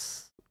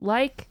feels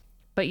like.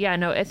 But yeah,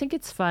 no, I think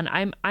it's fun.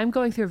 I'm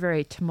going through a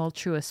very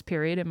tumultuous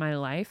period in my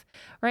life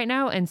right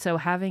now, and so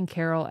having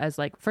Carol as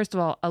like, first of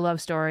all, a love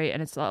story,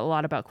 and it's a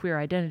lot about queer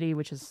identity,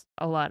 which is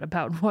a lot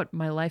about what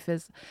my life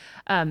is.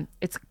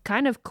 It's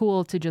kind of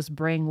cool to just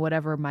bring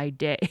whatever my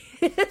day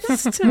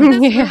is to this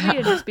movie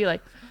and just be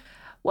like,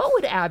 what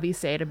would Abby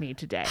say to me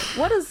today?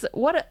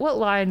 What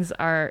lines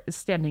are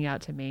standing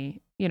out to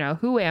me? You know,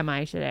 who am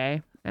I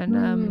today?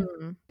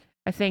 And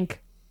I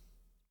think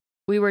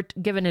we were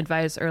given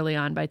advice early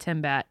on by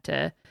Tim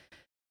Batt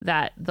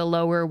that the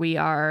lower we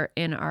are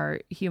in our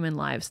human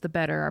lives, the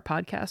better our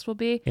podcast will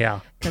be.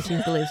 Yeah. Because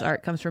he believes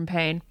art comes from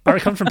pain.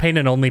 Art comes from pain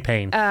and only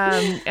pain.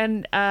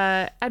 And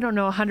I don't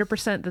know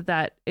 100%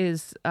 that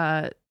is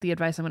the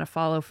advice I'm going to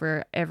follow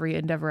for every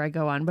endeavor I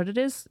go on, but it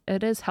is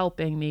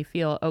helping me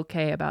feel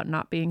okay about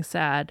not being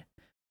sad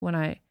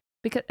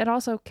because it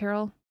also,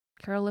 Carol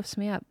lifts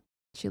me up.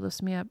 She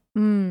lifts me up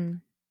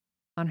on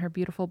her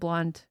beautiful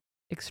blonde,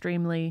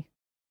 extremely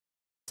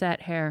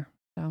set hair.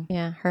 So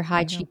yeah, her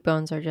high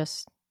cheekbones are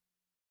just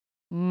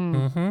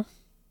Mm-hmm.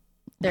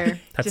 they're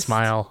That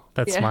smile.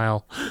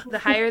 Smile. The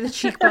higher the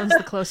cheekbones,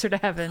 the closer to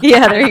heaven.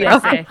 Yeah, there you go.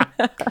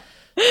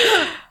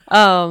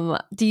 go.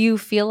 Do you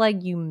feel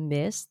like you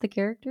miss the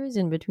characters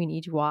in between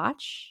each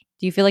watch?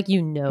 Do you feel like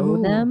you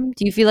know them?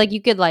 Do you feel like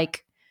you could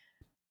like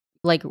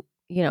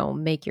you know,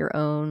 make your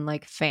own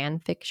like fan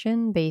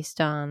fiction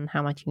based on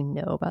how much you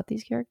know about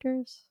these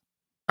characters?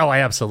 Oh, I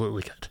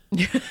absolutely could.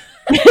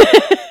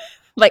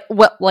 Like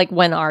what? Like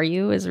when are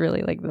you? Is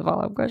really like the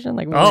follow up question.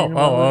 Like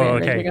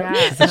okay. Yeah,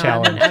 It's a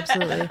challenge.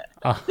 Absolutely.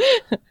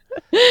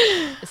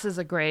 This is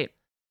a great.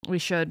 We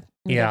should.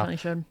 We definitely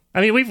should.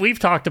 I mean, we've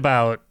talked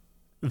about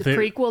the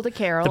prequel to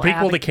Carol. The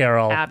prequel to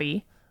Carol.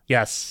 Abby.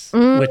 Yes,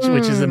 which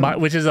is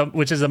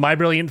a My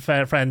Brilliant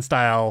Friend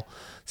style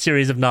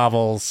series of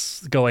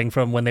novels going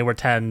from when they were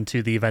 10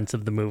 to the events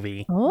of the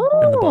movie in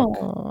the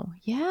book.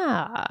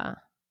 Yeah.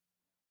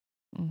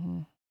 Mm-hmm.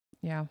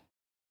 Yeah.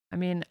 I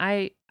mean,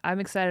 I'm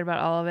excited about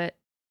all of it.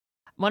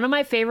 One of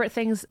my favorite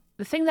things,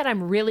 the thing that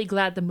I'm really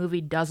glad the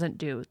movie doesn't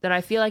do, that I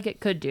feel like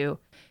it could do,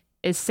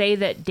 is say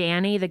that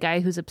Danny, the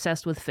guy who's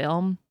obsessed with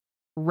film,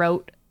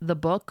 wrote the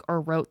book or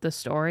wrote the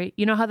story.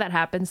 You know how that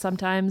happens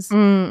sometimes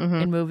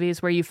in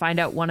movies where you find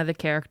out one of the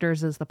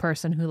characters is the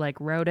person who like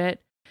wrote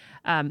it.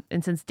 And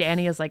since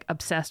Danny is like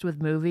obsessed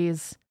with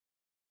movies,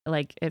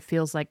 like it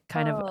feels like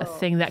kind of a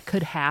thing that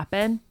could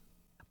happen,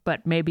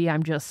 but maybe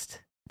I'm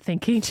just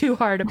thinking too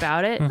hard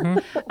about it.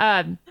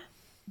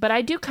 But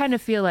I do kind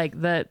of feel like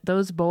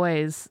those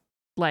boys,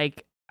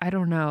 like, I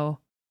don't know,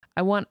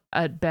 I want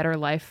a better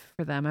life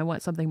for them. I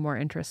want something more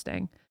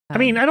interesting. I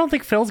mean, I don't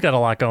think Phil's got a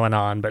lot going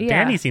on, but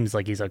Danny seems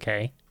like he's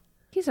okay.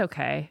 He's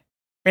okay.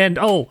 And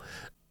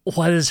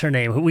what is her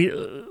name?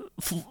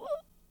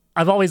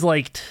 I've always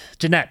liked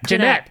Jeanette.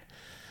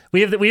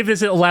 We have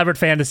this elaborate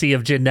fantasy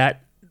of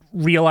Jeanette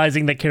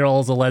realizing that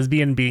Carol is a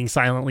lesbian, being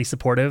silently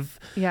supportive.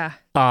 Yeah.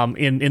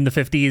 In the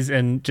 50s,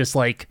 and just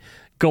like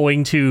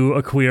going to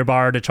a queer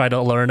bar to try to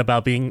learn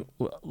about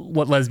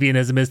what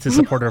lesbianism is to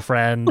support her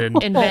friend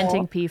and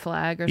inventing P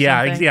flag or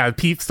something. Yeah,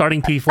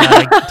 starting P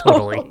flag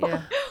totally.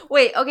 Yeah.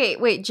 Wait.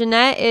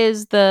 Jeanette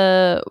is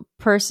the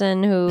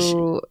person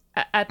who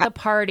at the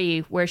party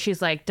where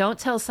she's like, "Don't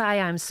tell Sai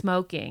I'm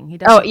smoking." He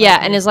doesn't. Oh yeah,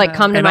 and is like,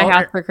 "Come to my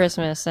house for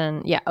Christmas."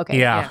 And yeah.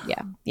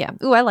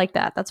 Ooh, I like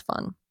that. That's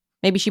fun.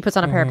 Maybe she puts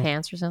on a pair of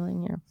pants or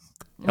something. Yeah.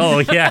 Oh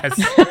yes.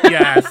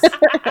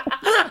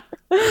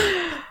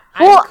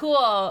 I'm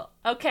cool.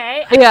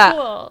 Okay. I'm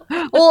cool.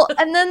 Well,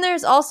 and then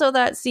there's also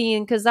that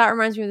scene, because that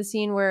reminds me of the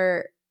scene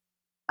where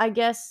I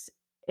guess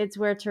it's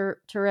where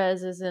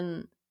Therese is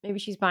in. Maybe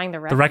she's buying the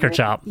record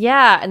shop.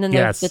 Yeah, and then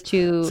there's the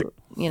two,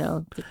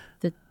 the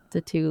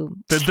two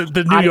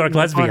the New York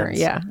lesbians. Corner,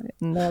 yeah,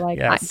 and they're like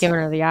giving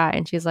her the eye,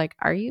 and she's like,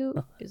 "Are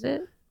you? Is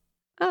it?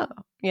 Oh,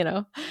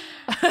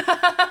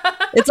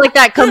 It's like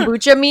that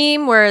kombucha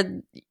meme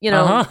where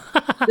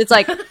it's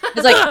like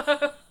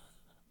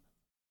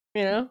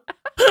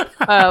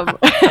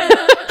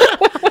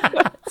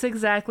It's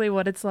exactly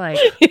what it's like.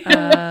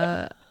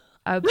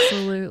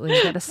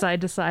 Absolutely. Got to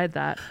side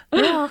that.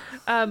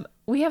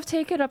 We have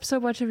taken up so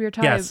much of your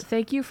time. Yes.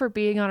 Thank you for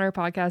being on our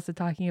podcast and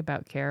talking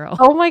about Carol.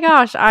 Oh my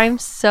gosh, I'm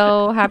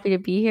so happy to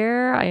be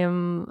here.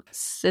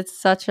 It's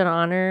such an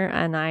honor,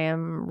 and I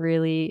am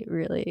really,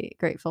 really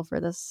grateful for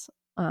this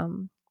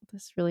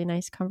this really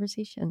nice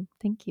conversation.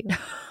 Thank you.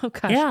 Oh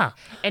gosh. Yeah.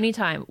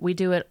 Anytime. We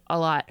do it a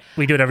lot.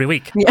 We do it every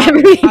week. Yeah,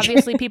 every week.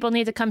 Obviously, people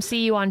need to come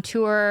see you on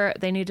tour.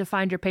 They need to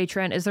find your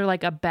Patreon. Is there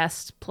like a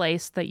best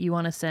place that you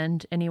want to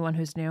send anyone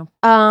who's new?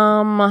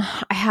 I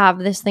have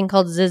this thing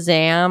called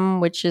Zazam,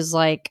 which is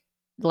like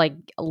a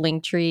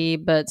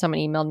Linktree, but someone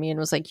emailed me and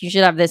was like, you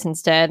should have this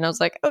instead. And I was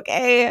like,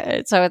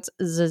 okay. So it's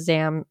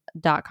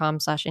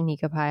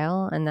zazam.com/Anika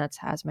Pyle, and that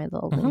has my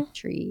little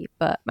Linktree.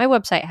 But my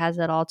website has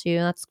it all too.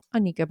 That's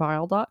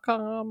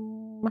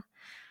anikapyle.com.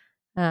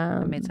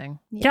 Amazing.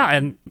 Yeah,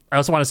 and I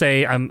also want to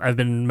say I've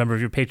been a member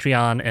of your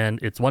Patreon,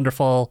 and it's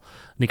wonderful.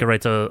 Anika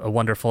writes a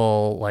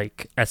wonderful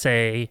like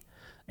essay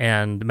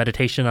and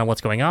meditation on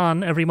what's going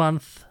on every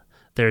month.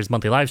 There's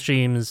monthly live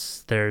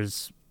streams.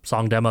 There's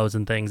song demos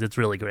and things. It's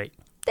really great.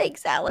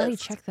 Thanks, Alice. Buddy,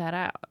 check that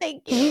out.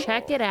 Thank you.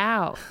 Check it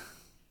out.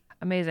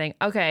 Amazing.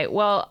 Okay,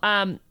 well,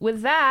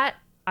 with that,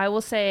 I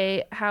will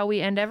say how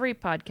we end every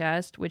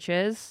podcast, which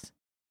is,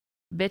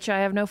 bitch, I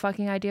have no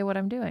fucking idea what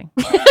I'm doing.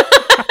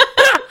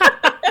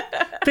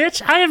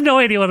 Bitch, I have no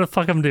idea what the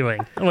fuck I'm doing.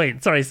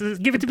 Wait, sorry.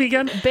 Give it to me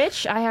again.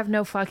 Bitch, I have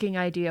no fucking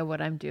idea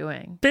what I'm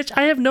doing. Bitch,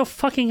 I have no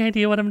fucking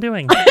idea what I'm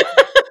doing.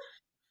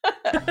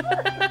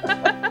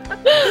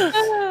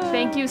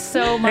 Thank you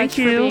so much Thank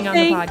for you. being on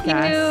the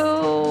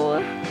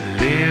podcast.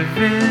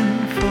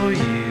 Living for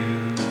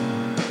you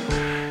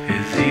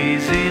is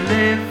easy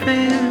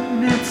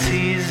living, it's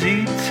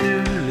easy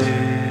to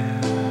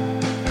live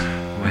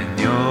when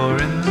you're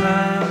in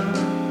love,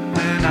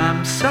 and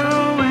I'm so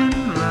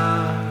in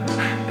love,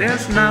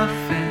 there's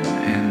nothing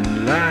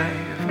in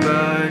life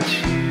but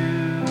you.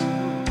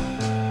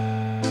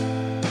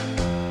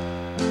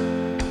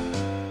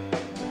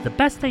 The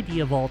Best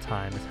Idea of All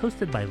Time is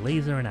hosted by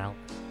Laser and Alice.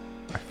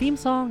 Our theme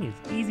song is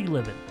Easy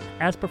Livin',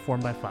 as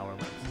performed by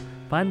Flowerworks.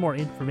 Find more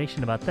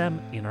information about them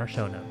in our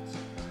show notes.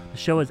 The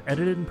show is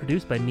edited and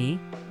produced by me,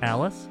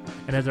 Alice,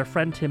 and as our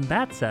friend Tim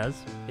Batt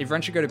says,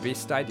 everyone should go to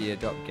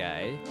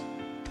bestidea.gay.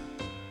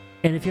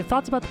 and if you have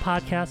thoughts about the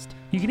podcast,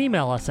 you can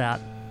email us at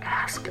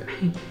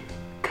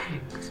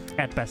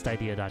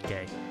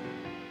bestidea.gay.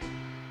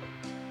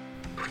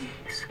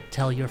 Please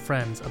tell your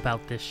friends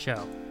about this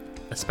show,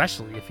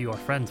 especially if you are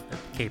friends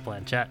with Kate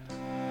Blanchett.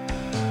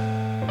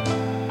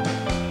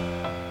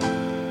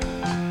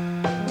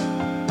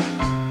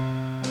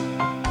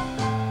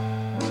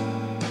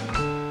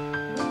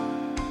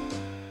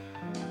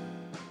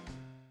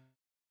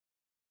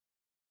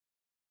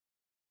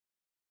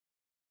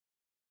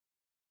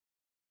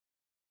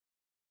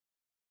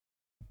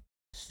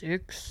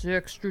 Six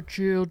extra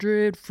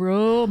children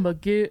from a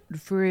getting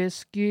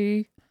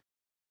frisky.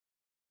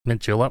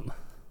 Mint julep.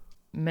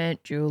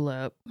 Mint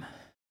julep.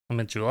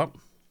 Mint julep.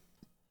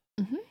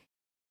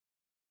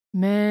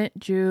 Mint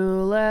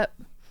julep.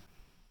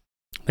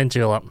 Mint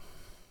julep.